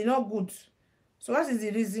 And it's not good. So that is the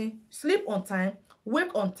reason. Sleep on time,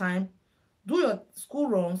 wake on time, do your school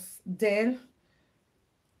runs, then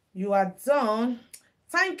you are done.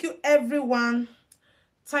 Thank you, everyone.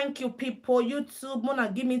 Thank you, people. YouTube,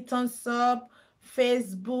 Mona give me thumbs up.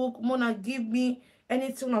 Facebook, Mona give me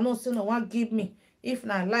anything I know say no one give me. If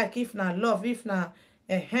not like, if not love, if not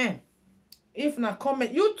if not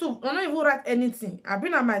comment. YouTube, I don't even write anything. I've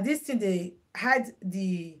been on my this thing, they hide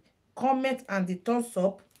the comment and the thumbs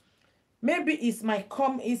up. Maybe it's my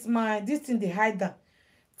this thing they hide that.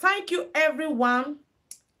 Thank you, everyone.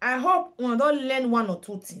 I hope we don't learn 1 or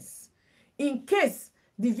 2 things. In case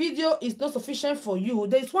the video is not sufficient for you,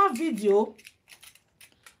 there's one video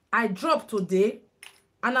I dropped today,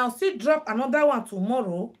 and I'll still drop another one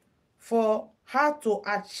tomorrow for how to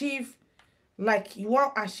achieve, like you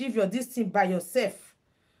want to achieve your this thing by yourself.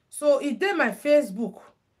 So it did my Facebook.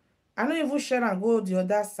 I don't even share and go the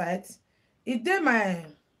other side. It did my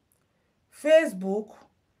Facebook.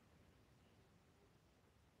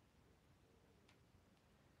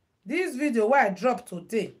 This video where I dropped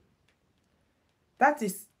today, that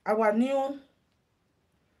is our new.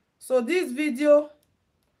 So this video,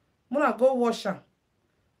 I'm gonna go watch am.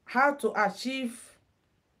 How to achieve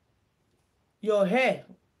your hair.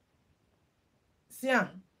 See am,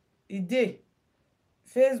 it dey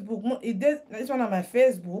Facebook. It dey this one on my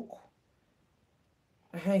Facebook.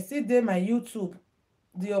 I see dey my YouTube.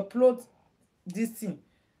 They upload this thing.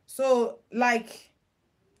 So like,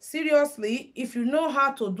 seriously, if you know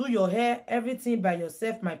how to do your hair, everything by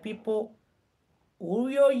yourself, my people, oh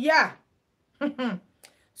yeah.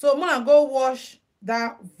 So I'm gonna go watch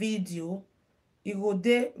that video. It will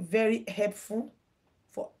be very helpful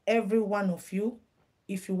for every one of you.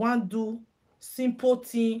 If you want to do simple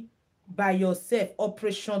thing by yourself,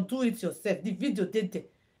 operation do it yourself. The video did there.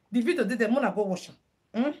 The video did there. I'm gonna go watch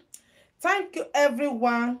them. Thank you,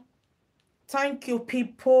 everyone. Thank you,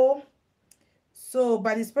 people. So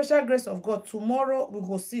by the special grace of God, tomorrow we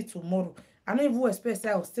go see tomorrow. I don't even expect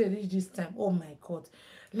I will stay reach this time. Oh my God.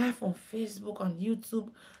 Live on Facebook, on YouTube,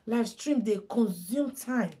 live stream, they consume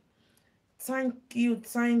time. Thank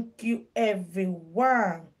you,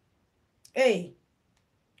 everyone. Hey,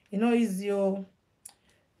 you know it's you.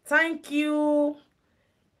 Thank you.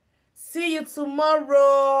 See you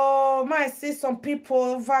tomorrow. Might see some people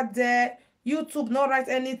over there. YouTube not write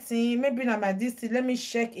anything. Maybe not my this. Let me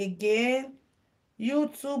check again.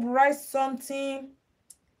 YouTube, write something.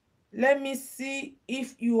 Let me see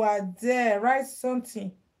if you are there. Write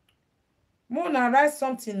something. Mona, write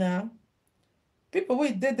something now. People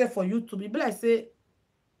will did there for YouTube. People like say,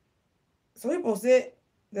 some people say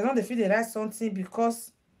they don't feel they write something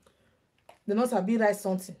because they not sabi write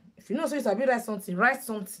something. If you know so you sabi write something, write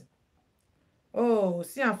something. Oh,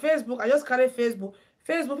 see on Facebook, I just carry Facebook.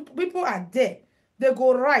 Facebook people are there. They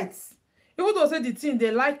go write. People don't say the thing they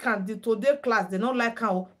like and the today class, they don't like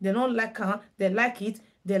how, they don't like how, they like it,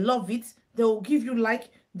 they love it, they will give you like,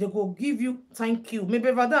 they will give you thank you. Maybe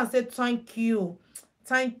Vadan say thank you.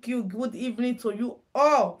 Thank you. Good evening to you.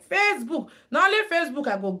 Oh, Facebook. Not only Facebook,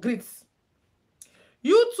 I go greet.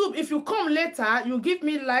 YouTube, if you come later, you give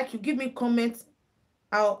me like, you give me comment.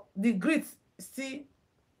 I'll the greet. See,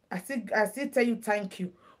 I still tell you thank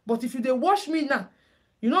you. But if you dey watch me now,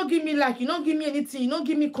 you don't give me like, you don't give me anything, you don't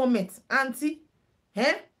give me comment, auntie.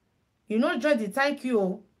 Eh? You don't join the thank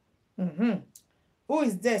you. Who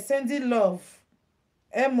is there? Sending love.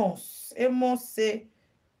 Amos. Amos say,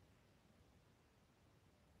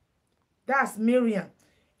 that's Miriam.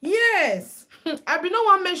 Yes. I be no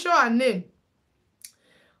one mention her name.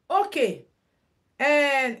 Okay.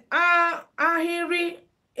 And Ahiri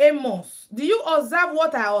Amos. Do you observe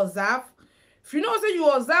what I observe? If you know say you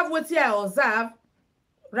observe what I observe,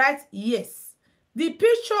 right? Yes. The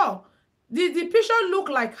picture, the picture look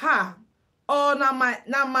like her. Or na my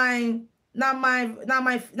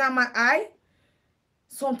eye.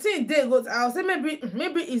 Something there goes. I'll say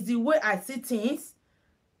maybe it's the way I see things.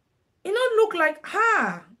 It don't look like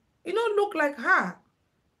her. It don't look like her.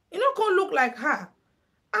 It don't go look like her.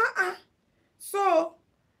 So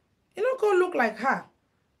it don't go look like her.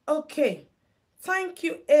 Okay. Thank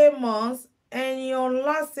you, Amos. And your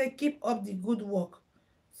last say keep up the good work.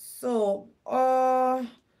 So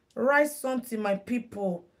write something, my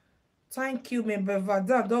people. Thank you, member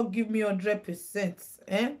Vada. Don't give me 100%.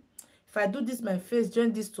 Eh? If I do this, my face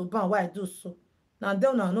join this to ban. Why I do so? Now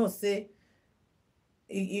then I know say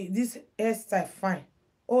this hairstyle fine.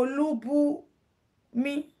 Olubu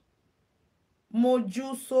mi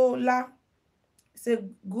Mojusola say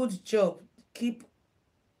good job. Keep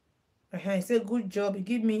say good job.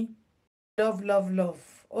 Give me love.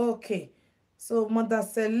 Okay. So Mother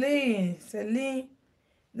Celine,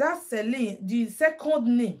 that's Celine. The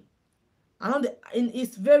second name, I know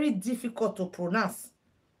it's very difficult to pronounce.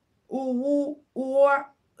 You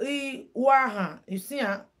see,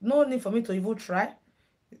 no need for me to even try.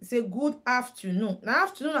 Say good afternoon. Now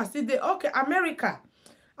afternoon I still there. Okay, America,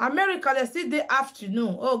 they still there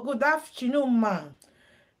afternoon. Oh, good afternoon, man.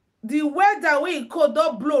 The weather wey cold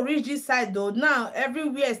don't blow reach this side though. Now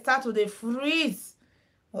everywhere start to dey freeze.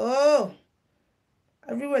 Oh,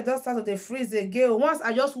 everywhere just start to dey freeze again. Once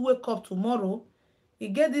I just wake up tomorrow, you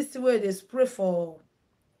get this way they spray for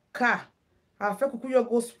car. I feel Okuku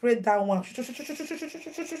go spray that one.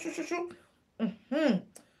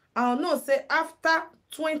 I know say after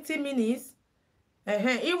 20 minutes,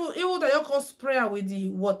 even that you can spray with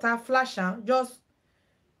the water flasher. Just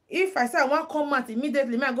if I say I want come out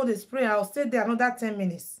immediately, I go to spray. I'll stay there another 10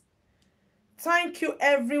 minutes. Thank you,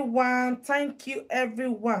 everyone. Thank you,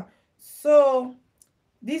 everyone. So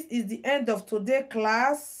this is the end of today's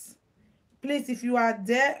class. Please, if you are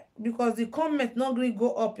there, because the comment not going to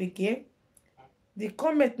go up again. The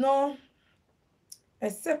comment no,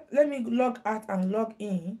 except let me log out and log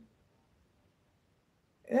in.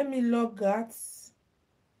 Let me log out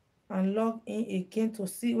and log in again to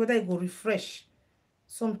see whether it will refresh.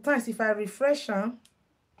 Sometimes if I refresh the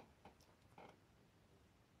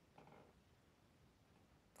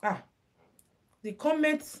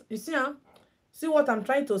comments, you see see what I'm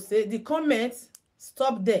trying to say. The comments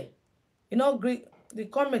stop there. You know, the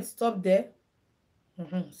comments stop there.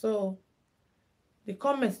 So the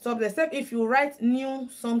comments stop there. Except if you write new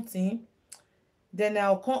something, then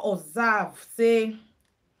I'll come observe, say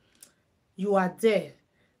you are there.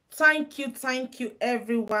 Thank you,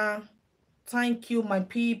 everyone. Thank you, my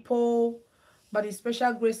people. By the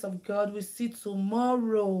special grace of God, we'll see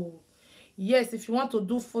tomorrow. Yes, if you want to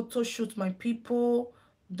do photo shoot, my people,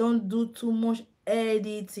 don't do too much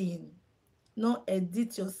editing. Not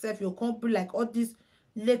edit yourself. You can't be like all this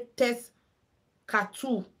latest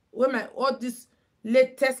cartoon. All this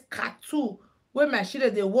latest cartoon when my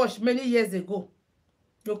children they watched many years ago.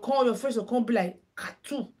 Your face will come be like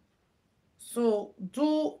cartoon. So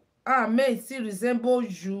do may it still resemble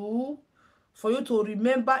you, for you to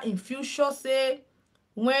remember in future. Say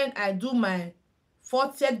when I do my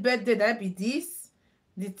 40th birthday, that be this.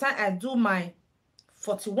 The time I do my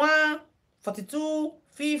 41, 42,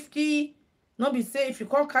 50. Not be say if you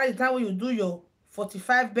can't carry the time when you do your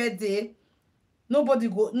 45 birthday, nobody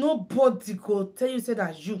go tell you say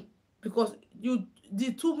that you, because you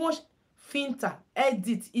the too much filter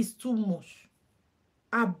edit is too much.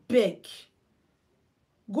 I beg.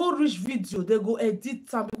 Go reach video, they go edit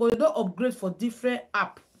time, because they don't upgrade for different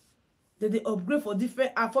app. They upgrade for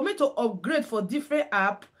different app. For me to upgrade for different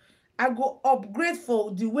app, I go upgrade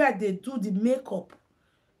for the way they do the makeup.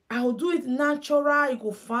 I will do it natural. You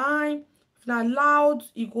go fine. If not loud,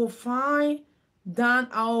 you go fine. Then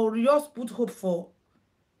I'll just put hope for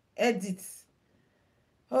edits.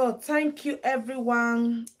 Oh, thank you,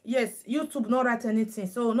 everyone. Yes, YouTube not write anything,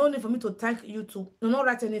 so no need for me to thank YouTube. No, not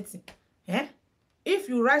write anything. Eh? If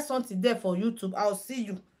you write something there for YouTube, I'll see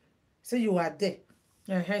you. Say you are there.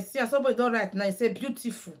 See, somebody don't write now. Say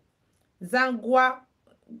beautiful. Zagwani,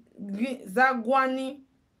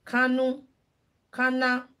 Kanu,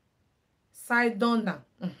 Kana, Sidona,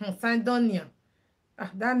 Sidonia.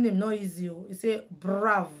 That name not easy. You say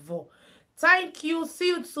bravo. Thank you. See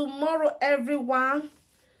you tomorrow, everyone.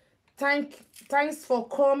 Thanks for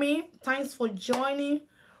coming. Thanks for joining.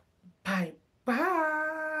 Bye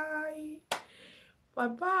bye. Bye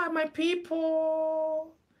bye, my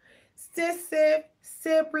people. Stay safe.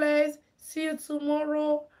 Stay blessed. See you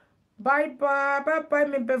tomorrow. Bye bye. Bye bye,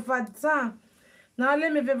 me bevada. Now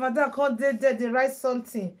let me bevada call they write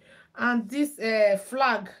something. And this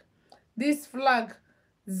flag. This flag.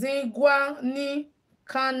 Zingwa ni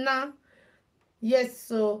kana. Yes,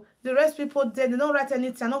 so the rest people there, they don't write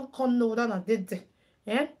anything. I don't call no that I did there.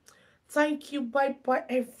 Yeah. Thank you. Bye bye,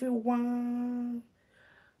 everyone.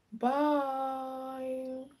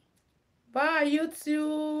 Bye. Bye,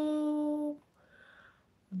 YouTube.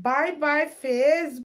 Bye bye, Facebook.